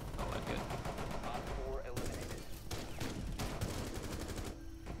 I like it. Op 4 eliminated.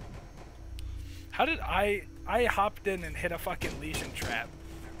 How did I hopped in and hit a fucking lesion trap,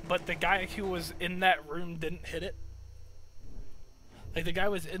 but the guy who was in that room didn't hit it? Like, the guy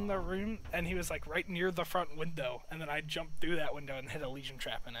was in the room, and he was, like, right near the front window, and then I jumped through that window and hit a lesion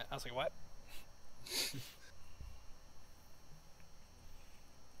trap in it. I was like, what?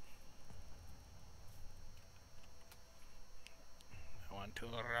 I want to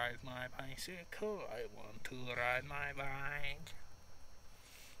ride my bicycle. I want to ride my bike.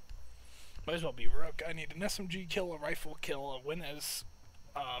 Might as well be Rook. I need an SMG kill, a rifle kill, a win as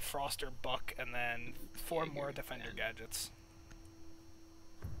Frost or Buck, and then 4 Jaeger more Defender and- gadgets.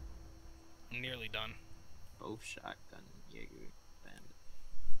 I'm nearly done. Both shotgun, Jaeger, bandit.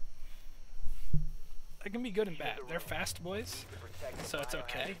 They can be good and bad. They're fast boys, Protect the so it's biohazard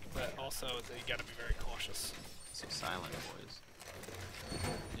okay, but also you gotta be very cautious. So silent boys.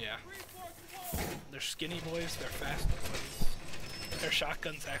 Yeah. They're skinny boys, they're fast boys. Their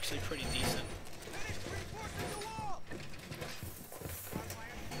shotgun's actually pretty decent.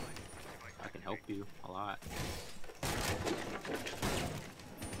 I can help you a lot.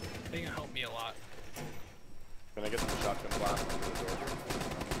 They can help me a lot. Can I get some shotgun blast into the door?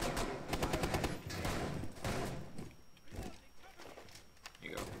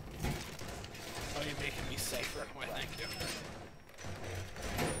 Here you go. Oh, you're making me safer. Why, thank you.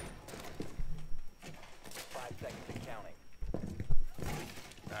 5 seconds and counting.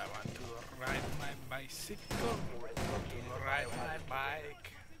 I want to ride my bicycle. Four has located the Ride my biohazard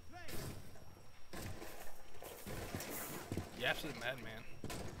bike. You absolute madman.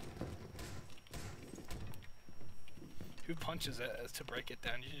 Who punches it as to break it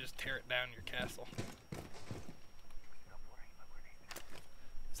down? You just tear it down your castle.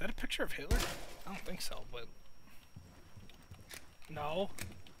 Is that a picture of Hitler? I don't think so, but... No.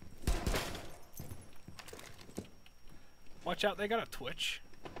 Watch out, they got a Twitch.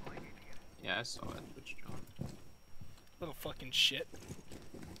 Yeah, I saw it. Which John? Little fucking shit.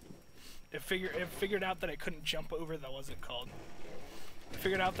 It figured out that it couldn't jump over the, what's it called? It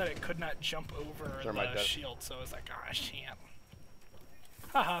figured out that it could not jump over Thermite the died. shield, so it was like, ah, shit.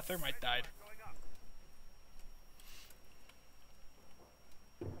 Haha, Thermite died.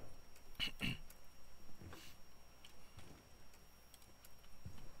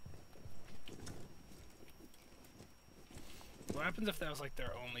 What happens if that was like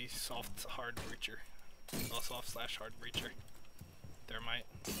their only soft hard breacher? Well, soft slash hard breacher. Thermite.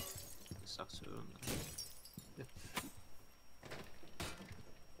 It sucks to him.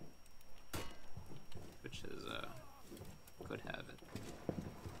 Which is, could have it.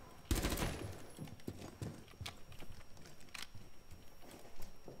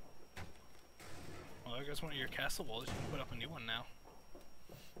 Well, there goes one of your castle walls. You can put up a new one now.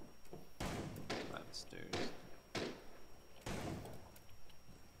 By the stairs.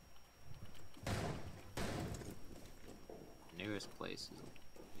 Nearest place is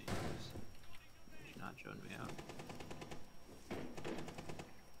dangerous. Should not join me out.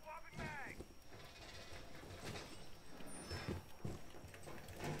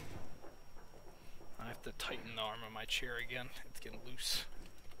 I have to tighten the arm of my chair again. It's getting loose.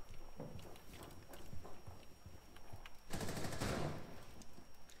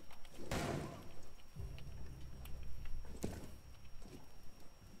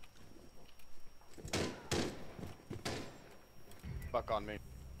 Fuck on me.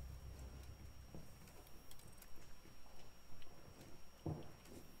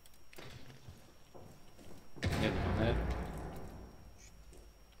 Hit on that.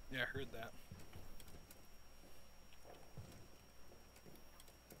 Yeah, I heard that.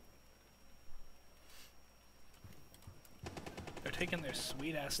 They're taking their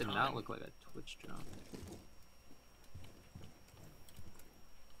sweet ass Did time. not look like a Twitch jump.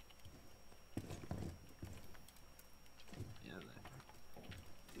 Yeah,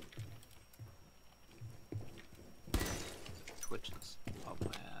 there. Twitch is up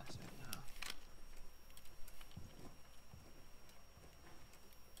my ass right now.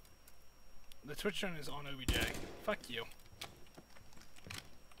 The Twitch drone is on OBJ. Fuck you.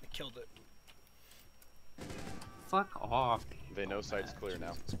 I killed it. Fuck off. They know site's clear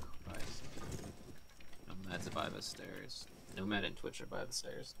now. Jesus Christ. Nomad's by the stairs. Nomad and Twitch are by the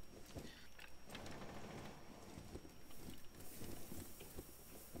stairs.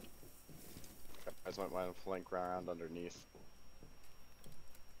 I just might want to flank around underneath.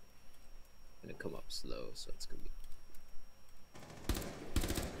 Gonna come up slow, so it's gonna be.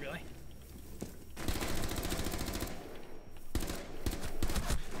 Really?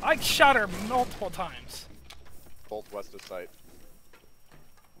 I shot her multiple times. Both west of site.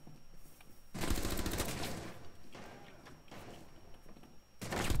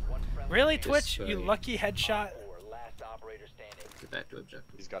 One friendly Really, remaining. Twitch? Just, You lucky headshot. Op 4, last operator standing. Get back to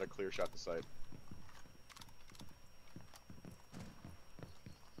objective. He's got a clear shot to site.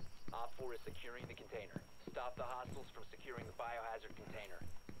 Op 4 is securing the container. Stop the hostiles from securing the biohazard container.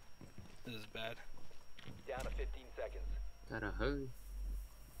 This is bad. Down to 15 seconds. Gotta hurry.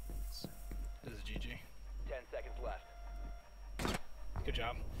 This is GG. 10 seconds left. Good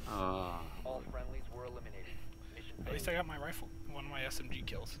job. All friendlies were eliminated. Mission At least I got my rifle. One of my SMG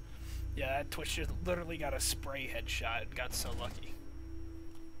kills. Yeah, that Twitch just literally got a spray headshot and got so lucky.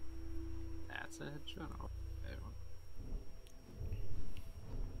 That's a headshot. Oh, okay, well.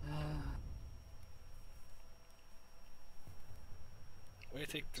 Way to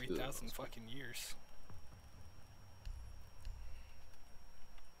take 3,000 fucking years.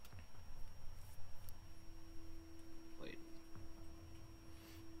 Wait.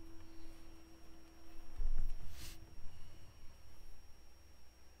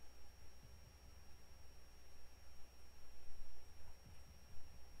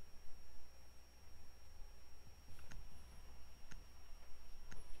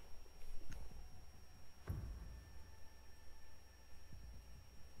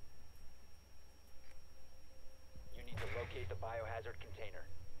 You need to locate the biohazard container.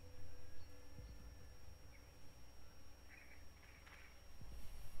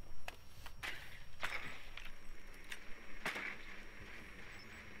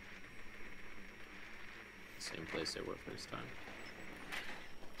 Same place they were first time.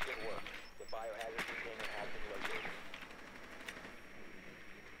 Good work. The biohazard container has been located.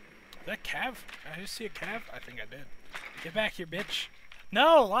 Is that Cav? Did I just see a Cav? I think I did. Get back here, bitch.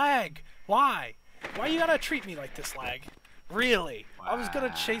 No, lag! Why? Why you gotta treat me like this, lag? Really? I was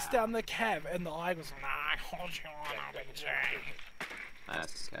gonna chase down the Cav and the lag was like, nah, hold you on, I'll be Jay.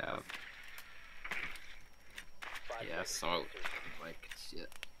 That's Cav. 5 Yeah, seconds so to insertion. like shit.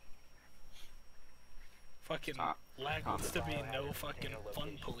 Fucking Stop. lag Stop. wants to be no fucking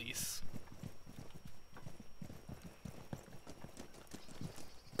fun police.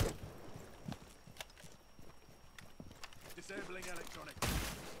 Disabling electronics.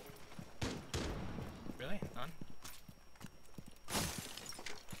 Really? None?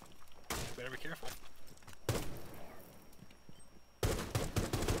 Better be careful.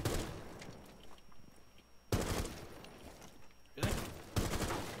 Really?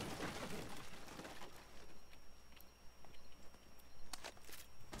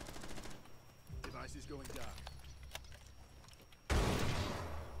 Device is going down.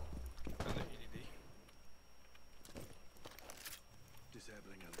 Another EDD.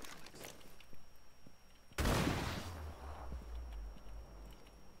 Disabling electronics.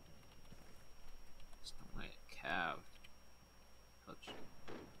 Just don't let Cav touch.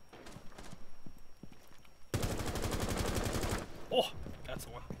 Oh! That's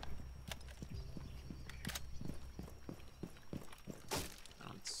the one. I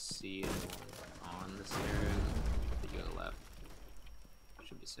don't see anyone on this area. But you go to the left.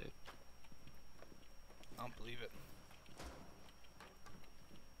 Should be safe. I don't believe it.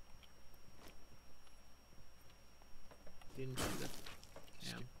 Didn't do that.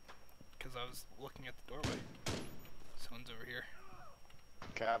 Cam. Because I was looking at the doorway. Someone's over here.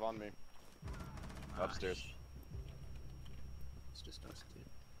 Cav on me. Upstairs. Gosh. It's just us two.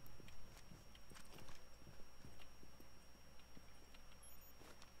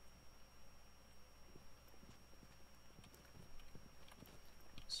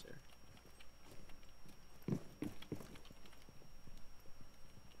 Sir.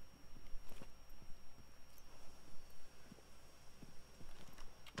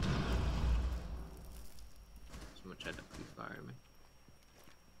 Someone tried to pre-fire me.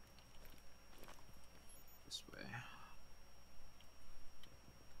 This way.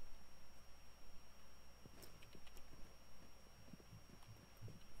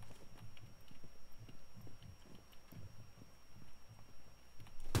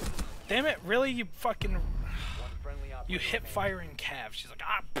 Damn it, really? You fucking... One friendly operator You hip remaining. firing Cav. She's like,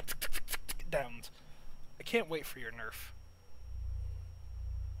 ah, downs. I can't wait for your nerf.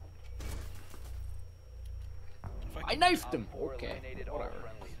 I knifed him! Op 4 Okay, eliminated all whatever.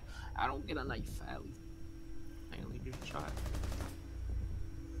 friendlies. I don't get a knife, Allie. I only do shot.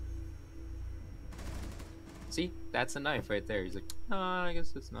 See? That's a knife right there. He's like, no, I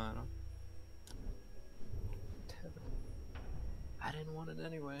guess it's not. I didn't want it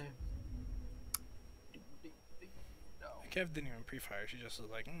anyway. No. Kev didn't even pre-fire. She just was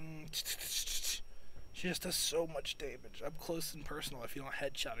like, She just does so much damage. Up close and personal, if you don't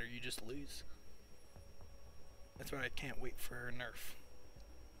headshot her, you just lose. That's why I can't wait for her nerf.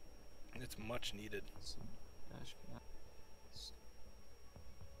 It's much needed. Some dash cam.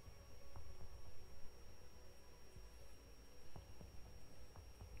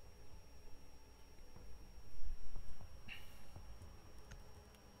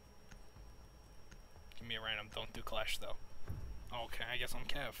 Give me a random. Don't do Clash though. Okay, I guess I'm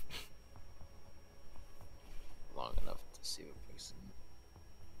Cav. Long enough to see what person.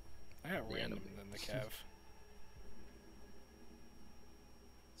 I got The random enemy. than the Cav.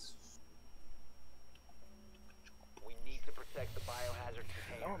 We need to protect the biohazard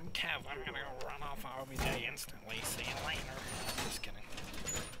container. I'm Cav. I'm gonna go run off RBJ instantly. See you later. Just kidding.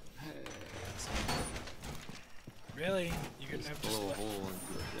 Really? You couldn't have just Blow a left, hole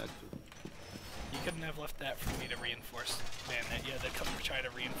into the objective. you couldn't have left that for me to reinforce. Man, that you had to come try to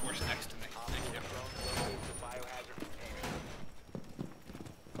reinforce next to me. Thank you. Drone locates the biohazard container.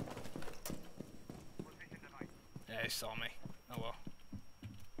 Position device. Yeah, he saw me. Oh well.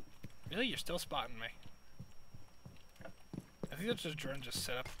 Really? You're still spotting me? I think that's just drone just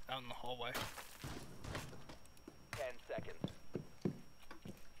set up out in the hallway. 10 seconds.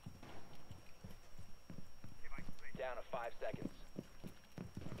 Device placed. Down to 5 seconds.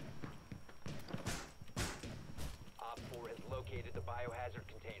 Op 4 has located the biohazard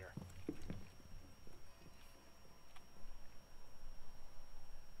container.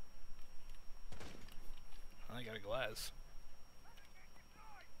 I got a glass.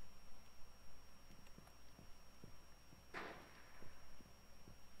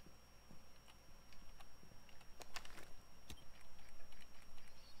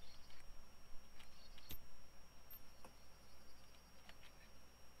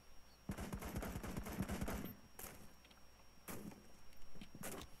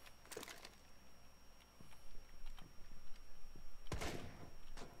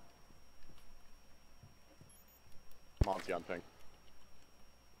 Monty on ping.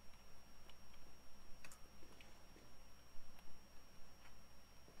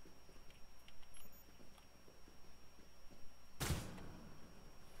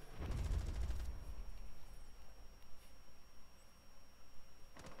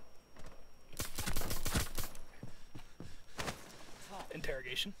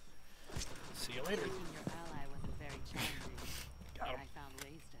 Interrogation. See you later. Your ally wasn't very challenging. Got him. I found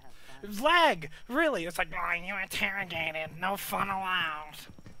ways to have fun. Lag! Really? It's like, oh, you interrogated. No fun allowed.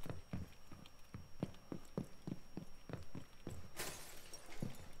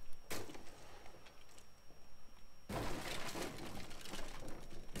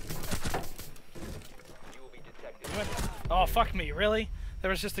 You will be detected. Oh, fuck me. Really? There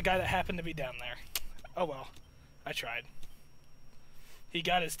was just a guy that happened to be down there. Oh well. I tried. He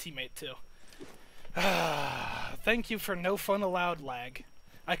got his teammate too. Thank you for no fun allowed, lag.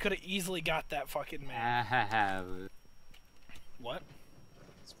 I could have easily got that fucking man. What?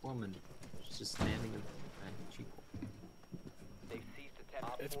 This woman, she's just standing in Chico. They've ceased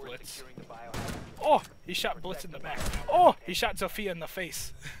attempt. Op It's 4 is Blitz. securing the biohazard. Oh! He shot Blitz in the back. Oh! He shot Zofia in the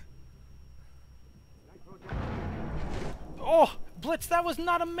face. Oh! Blitz, that was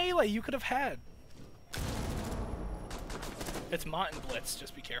not a melee you could have had. It's Mont and Blitz,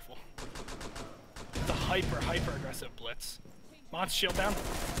 just be careful. It's a hyper aggressive Blitz. Mont's shield down.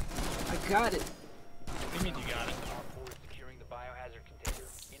 I got it. What do you mean you got it? Op 4 is securing the biohazard container.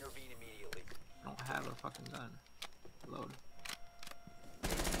 Intervene immediately. I don't have a fucking gun. Load.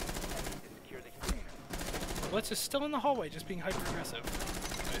 Secure the container. Blitz is still in the hallway, just being hyper aggressive.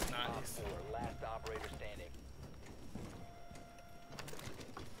 No, he's not. Op He's... 4, last operator standing.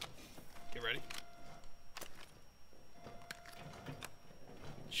 Get ready.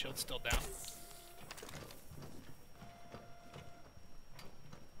 Shield's still down.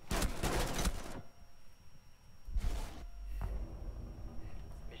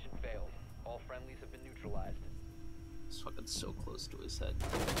 Mission failed. All friendlies have been neutralized. It's fucking so close to his head.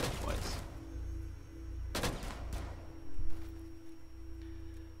 Twice.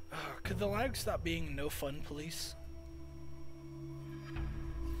 Could the lag stop being no fun, police?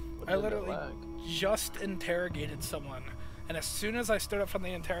 What I did it literally lag? just interrogated someone, and as soon as I stood up from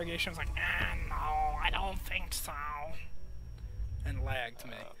the interrogation, I was like, no, I don't think so. And lagged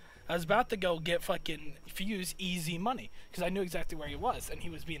me. I was about to go get fucking Fuse easy money, because I knew exactly where he was, and he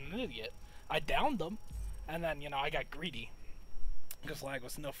was being an idiot. I downed him, and then, you know, I got greedy. Because lag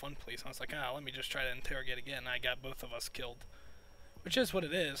was no fun, please. I was like, let me just try to interrogate again, and I got both of us killed. Which is what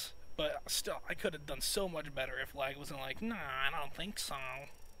it is, but still, I could have done so much better if lag wasn't like, nah, I don't think so.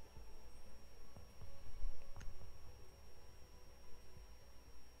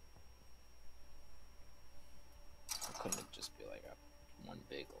 one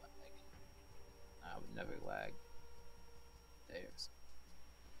big lag. I would never lag there. So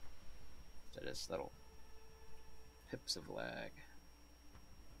just little pips of lag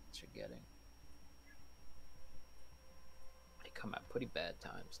that you're getting. They come at pretty bad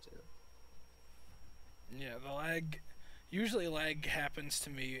times too. Yeah, the lag. Usually lag happens to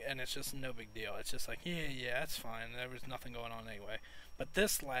me and it's just no big deal. It's just like, yeah, that's fine. There was nothing going on anyway. But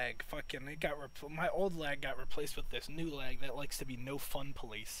this lag, fucking, my old lag got replaced with this new lag that likes to be no fun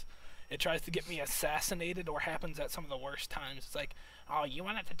police. It tries to get me assassinated or happens at some of the worst times. It's like, oh, you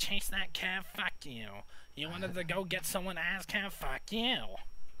wanted to chase that cab? Fuck you. You wanted to go get someone ass cab? Fuck you.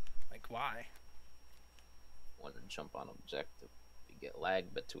 Like, why? Want to jump on objective, you get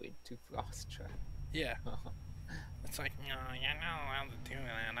lag between two frost traps. Yeah. It's like, no, you're not allowed to do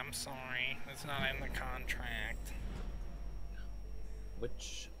that. I'm sorry. It's not in the contract.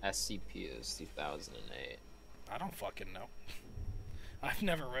 Which SCP is 2008? I don't fucking know. I've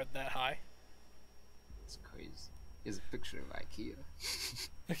never read that high. It's crazy. Here's a picture of IKEA.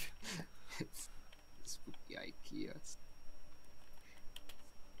 It's spooky IKEA. It's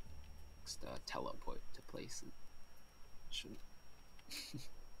the teleport to places. Shoot.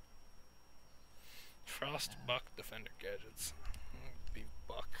 Frost, Buck, Defender Gadgets. Be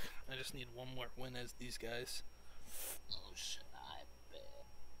Buck. I just need one more win as these guys. Oh, should I bet?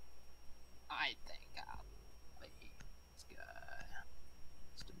 I think I'll play this guy.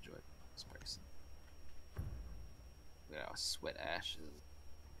 Just enjoy this person. Look at our sweat ashes.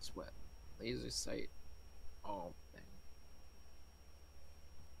 Sweat. Laser sight. All thing.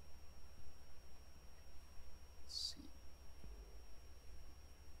 Let's see.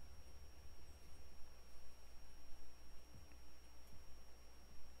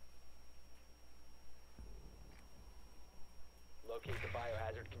 Locate the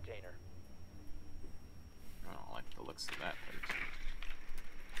biohazard container. I don't like the looks of that place.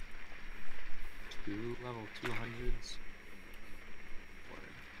 Two level 200s.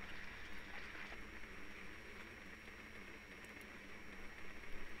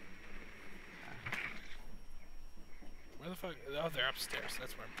 Where the fuck? Oh, they're upstairs.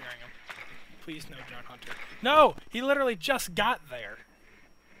 That's where I'm hearing them. Please, no, John Hunter. No! He literally just got there.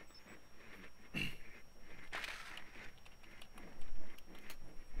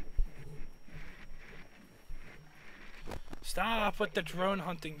 Stop with the drone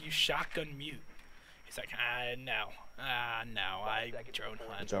hunting, you shotgun mute. He's like, no. No, I drone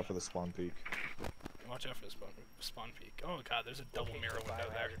hunt. Watch out for the spawn peak. Watch out for the spawn peak. Oh god, there's a double mirror window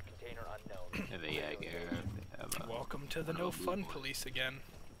there. Biohazard container unknown. They have a Jaeger. They have a Welcome to the no fun police again.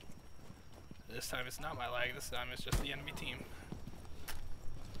 This time it's not my lag, this time it's just the enemy team.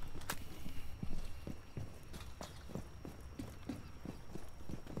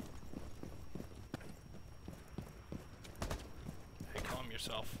 Hey, calm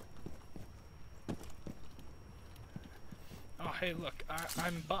yourself. Oh, hey, look,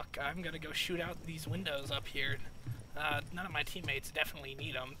 I'm Buck. I'm gonna go shoot out these windows up here. None of my teammates definitely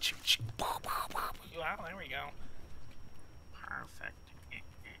need them. Wow, there we go. perfect.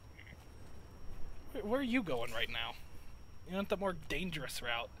 Where are you going right now? You want the more dangerous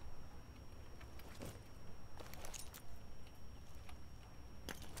route.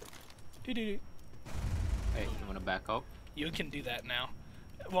 Doo-doo-doo. Hey, you wanna back up? You can do that now.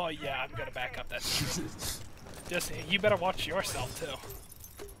 Well, yeah, I'm gonna back up. That's true. Just you better watch yourself too.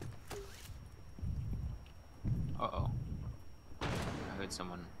 Uh-oh. I heard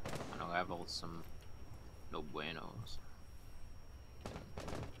someone unravel some no buenos.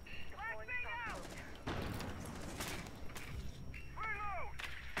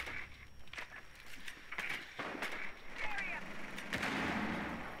 The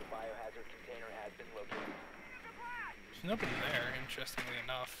biohazard container has been located. There's nobody there, interestingly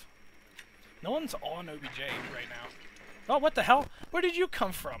enough. No one's on OBJ right now. Oh, what the hell? Where did you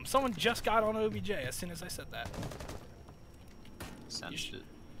come from? Someone just got on OBJ as soon as I said that. Sensed it.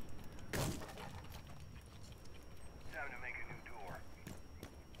 Time to make a new door.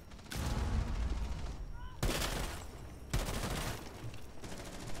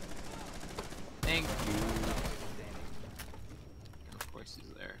 Thank you. And of course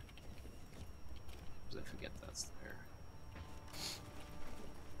he's there. Because I forget that's there.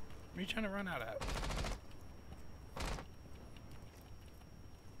 What are you trying to run out at?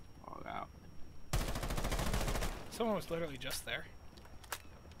 Log out. Someone was literally just there.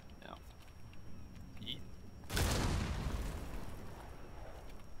 Yeah. Yeet.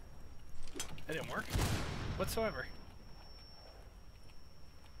 That didn't work whatsoever.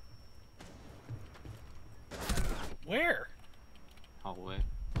 Where? Hallway.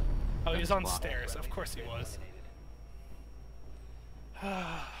 Oh, he was on Block. stairs. Of course he was.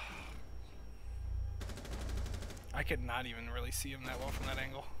 I could not even really see him that well from that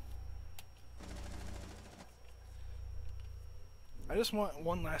angle. I just want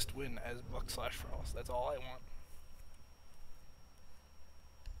one last win as Buck/Frost. That's all I want.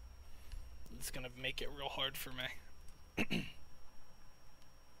 It's gonna make it real hard for me.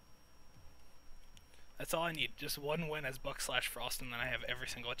 That's all I need. Just one win as Buck/Frost, and then I have every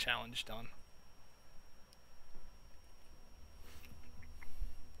single challenge done.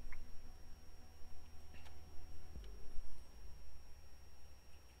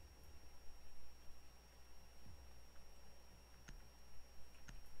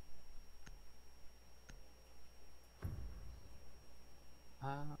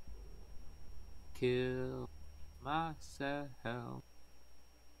 I'll kill myself.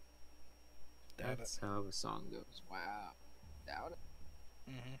 That's how the song goes. Wow. Doubt it.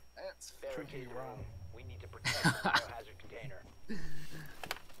 Mm-hmm. That's Barricade the wrong. room. We need to protect the biohazard container.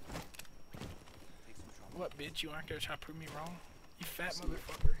 What, bitch? You aren't gonna try to prove me wrong? You fat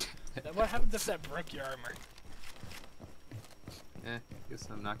motherfucker. What happened if that broke your armor? Yeah, guess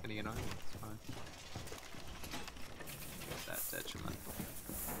I'm not gonna get on it. It's fine. That detriment.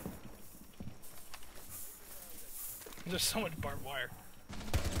 There's so much barbed wire.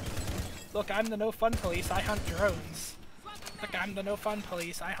 Look, I'm the no fun police. I hunt drones. Look, I'm the no fun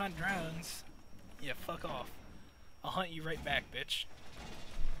police. I hunt drones. Yeah, fuck off. I'll hunt you right back, bitch.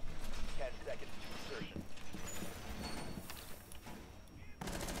 10 seconds to insertion. 5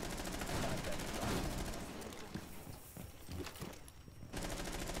 seconds left.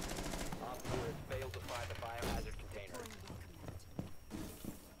 Op 4 has failed to find the biohazard container.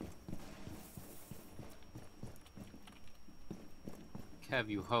 Kev,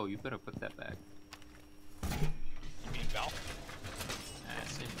 you hoe, you better put that back. You mean Val? Nah,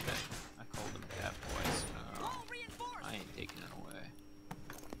 same thing. I called him cat boy, so no, I ain't taking it away.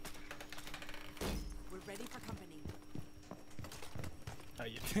 We're ready for company. Oh,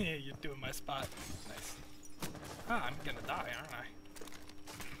 you're doing my spot. Nice. Ah, I'm gonna die, aren't I?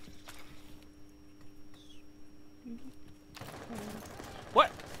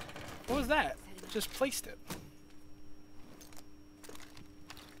 What? What was that? Just placed it.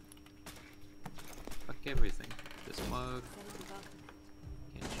 Fuck everything. This mug. Setting the welcome mat.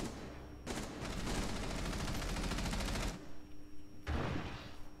 Can't shoot.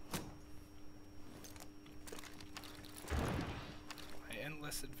 My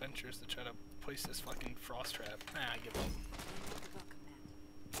endless adventures to try to place this fucking frost trap. Nah, I give up.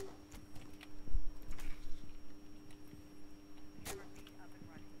 Setting the welcome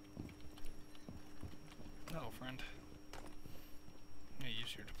mat. No, friend. I'm gonna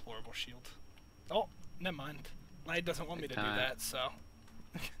use your deplorable shield. Oh, never mind. Light doesn't want me to do that, so.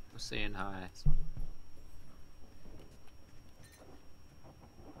 We're saying hi. So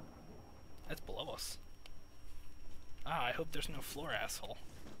That's below us. Ah, I hope there's no floor, asshole.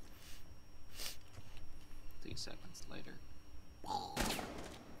 3 seconds later.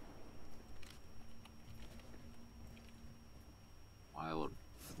 Wild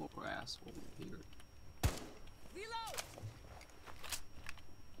floor asshole here. Reload!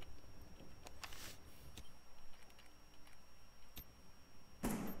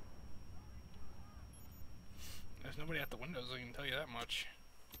 There's nobody at the windows, I can tell you that much.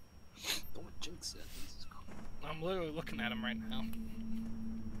 Don't jinx it. Jesus Christ. I'm literally looking at him right now.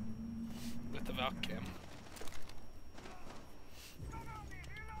 With the Valk cam.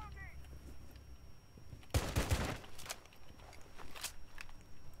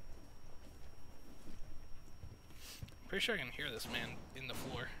 Pretty sure I can hear this man in the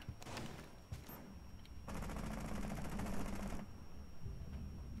floor.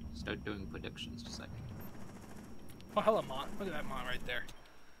 Start doing predictions just a second. Oh, hello, Mon. Look at that Mon right there.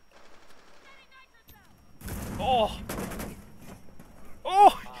 Oh!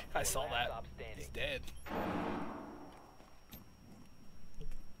 Oh! I saw that. He's dead.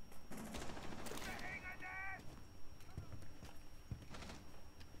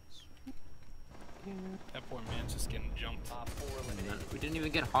 That poor man's just getting jumped. Op 4 eliminated. We didn't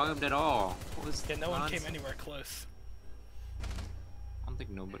even get harmed at all. What was Yeah, no one came nonsense? anywhere close. I don't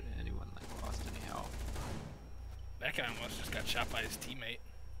think anyone like lost any health. That guy almost just got shot by his teammate.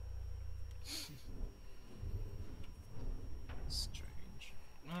 Strange.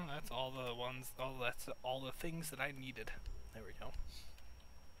 Well, that's all the ones. That's all the things that I needed. There we go.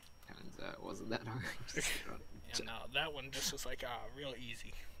 Turns out it wasn't that hard. Just run. Yeah, no, that one just was like real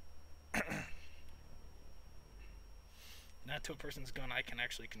easy. Not to a person's gun I can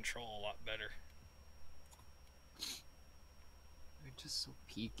actually control a lot better. They're just so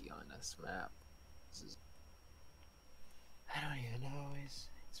peaky on this map. This is... I don't even know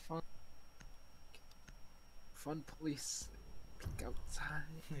It's fun. Fun police. Peek outside.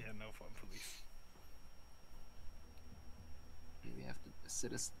 Yeah, no fun police. Maybe after the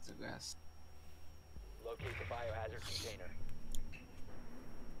citizens arrest. Locate the biohazard container.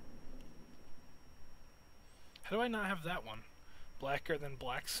 How do I not have that one? Blacker than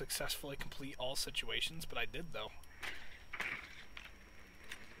black successfully complete all situations, but I did though.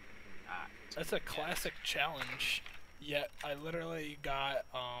 Ah, That's a classic challenge. Yet I literally got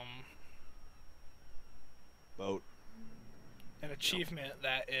Boat. an achievement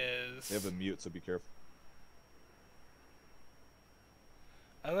that is. They have a mute, so be careful.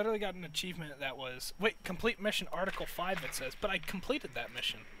 I literally got an achievement that was complete mission Article 5 it says, but I completed that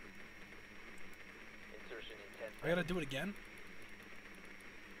mission. Insertion in 10 I gotta seconds. do it again?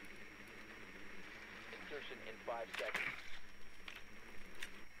 Insertion in 5 seconds.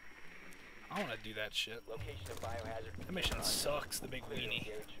 I wanna do that shit. Location of biohazard That mission container. sucks, the big Clear to weenie.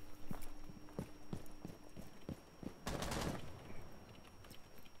 engage.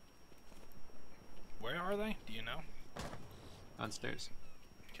 Where are they? Do you know? downstairs.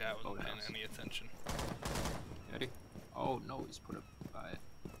 Okay, I wasn't Oh, paying nice. any attention. Ready? Oh no, he's put it by.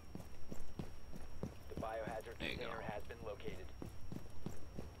 The biohazard There you container go. has been located.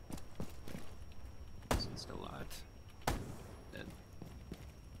 Is he still alive? Dead.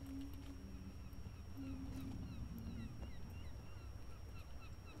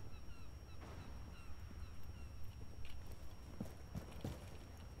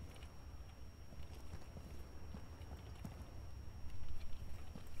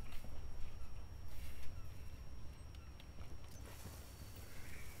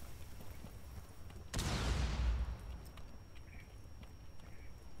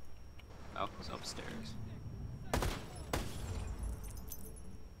 Malcolm's upstairs.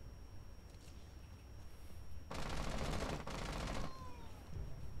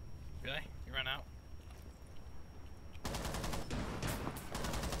 Really? You run out?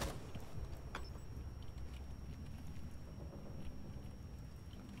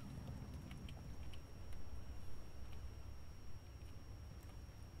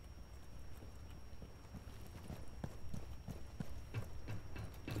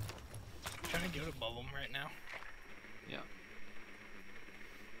 Trying to get above them right now. Yeah.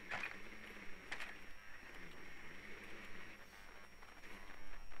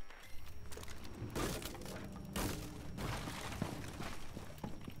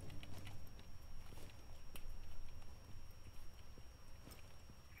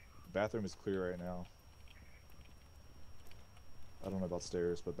 Bathroom is clear right now. I don't know about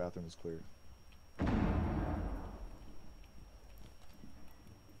stairs, but bathroom is clear.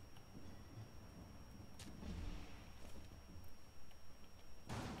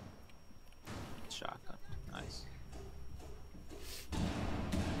 Shotgun. Nice.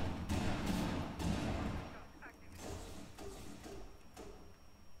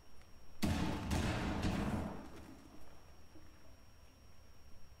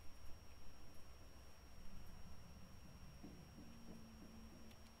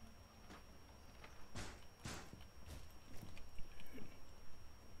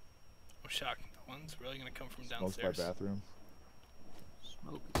 I'm shocked. That one's really gonna come from Smokes by downstairs. bathroom.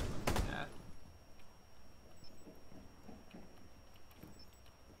 Smoke is smoking that.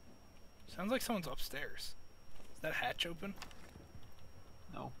 Sounds like someone's upstairs. Is that hatch open?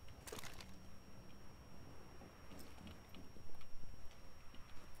 No.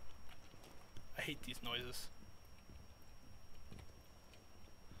 I hate these noises.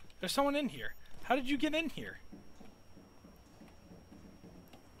 There's someone in here. How did you get in here?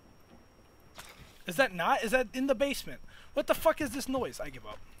 Is that not? Is that in the basement? What the fuck is this noise? I give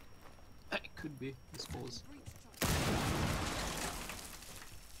up. It could be. This fool's.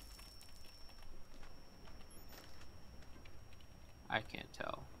 I can't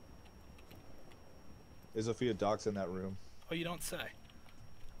tell. Is Sophia Doc's in that room? Oh, you don't say.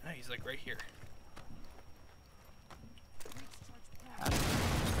 Ah, he's like right here.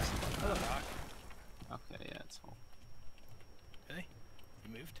 Hello, Doc. Okay, yeah, it's home. Really?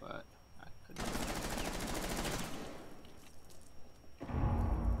 You moved? But I couldn't.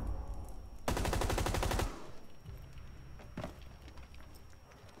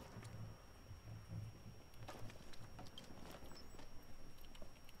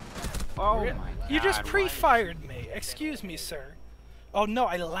 Oh Really? my god. You just why- pre-fired me. Excuse me, sir. Oh no,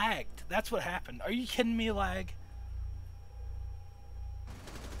 I lagged. That's what happened. Are you kidding me, lag?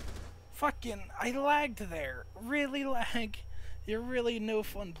 Fucking, I lagged there. Really lag? You're really no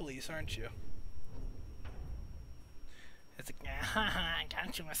fun police, aren't you? It's like, haha, I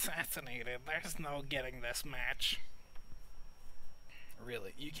got you assassinated. There's no getting this match.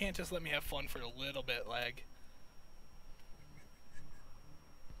 Really, you can't just let me have fun for a little bit, lag.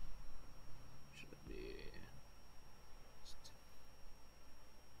 Should be.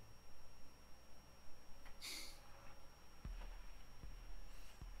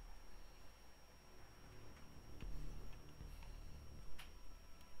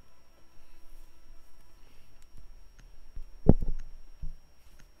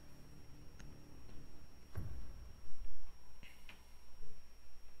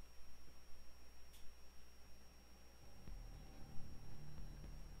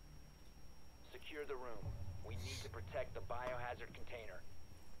 Secure the room. We need to protect the biohazard container.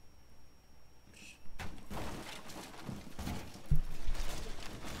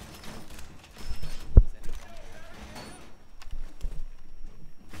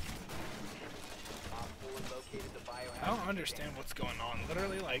 Op 4 located the biohazard I don't understand what's going on.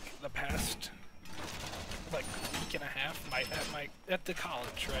 Literally, like the past, like week and a half, at the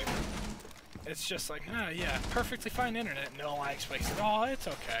college, right? It's just like, yeah, perfectly fine internet, no lag spikes at all. It's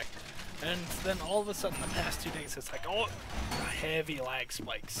okay. And then all of a sudden, the past 2 days, it's like, oh, heavy lag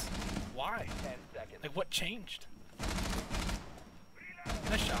spikes. Why? 10 seconds. Like, what changed?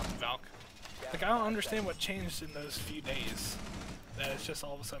 Nice job, Valk. Like, I don't understand what changed in those few days. That it's just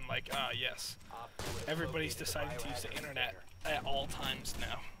all of a sudden like, yes. Op 4 has Everybody's located the deciding to use the biohazard internet container. at all times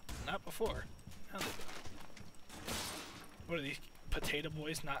now. Not before. Now they do. What are these potato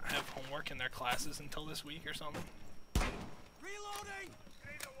boys not have homework in their classes until this week or something? Reloading!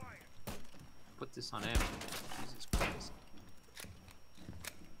 Stay the wire. Put this on ammo. Jesus Christ.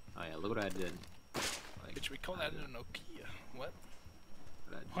 Oh yeah, look what I did. Like, Bitch, we call that a Nokia. What?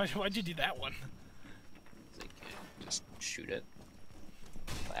 what I did. Why'd you do that one? They can't just shoot it.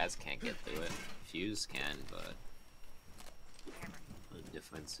 Laz can't get through it. Fuse can, but the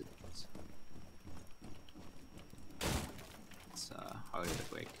difference is it's harder to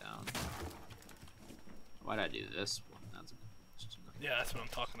break down. Why'd I do this one? That's a question. Yeah, that's what I'm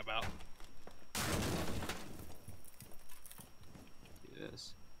talking about. Do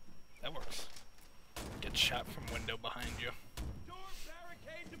this. That works. Get shot from window behind you. Door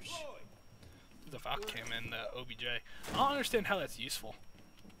barricade deployed. The Valk cam in the OBJ. I don't understand how that's useful.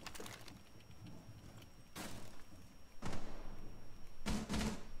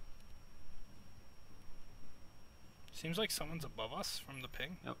 Seems like someone's above us from the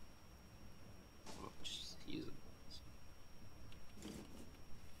ping. Yep. Oh, just use it.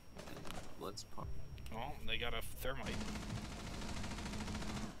 Let's pop. Well, they got a thermite.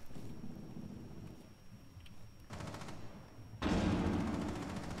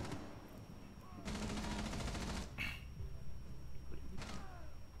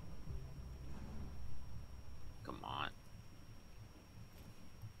 Come on.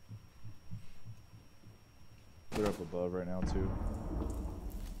 They're up above right now too.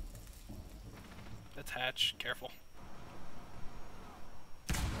 That's hatch. Careful.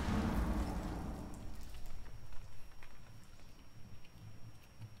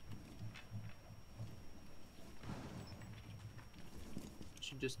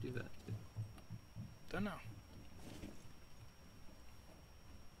 Should just do that. Too. Don't know.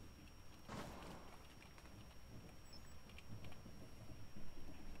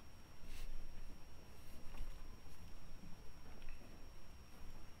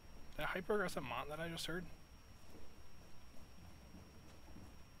 That hyper-aggressive mont that I just heard?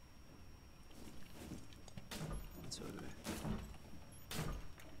 It's over there.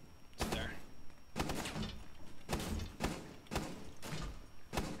 It's there.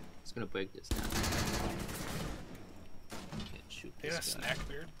 It's gonna break this down. Can't shoot They got a this guy. snack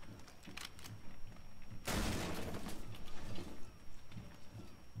beard.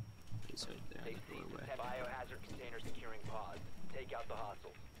 He's right there They've in the seized doorway. the biohazard container securing pods. Take out the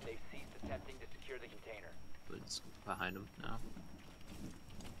hostiles. They've ceased attempting to secure the container. But it's behind him now.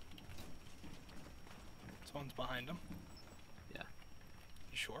 Someone's behind him. Yeah,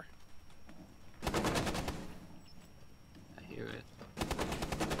 You sure? I hear it.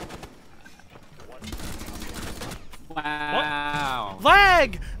 One Wow.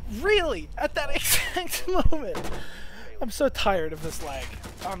 Lag! Really? At that exact moment. I'm so tired of this lag.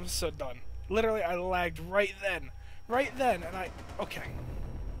 I'm so done. Literally, I lagged right then. Right then, and okay.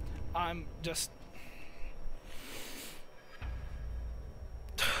 I'm just...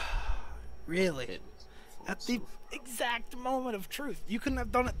 Really? It was full At the so exact moment of truth. You couldn't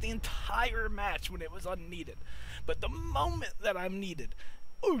have done it the entire match when it was unneeded. But the moment that I'm needed,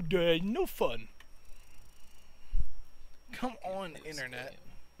 oh, dang, no fun. Come on, this internet. game.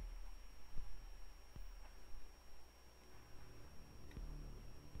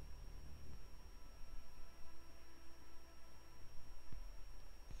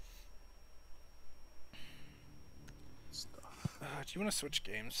 do you want to switch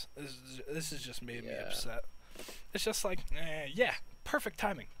games? This has just made me Yeah. upset. It's just like, yeah, perfect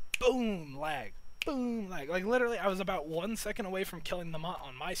timing. Boom, lag. Boom, lag. Like, literally, I was about 1 second away from killing the Mott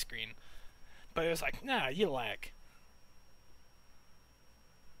on my screen. But it was like, nah, you lag.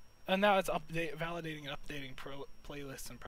 And now it's validating and updating playlists and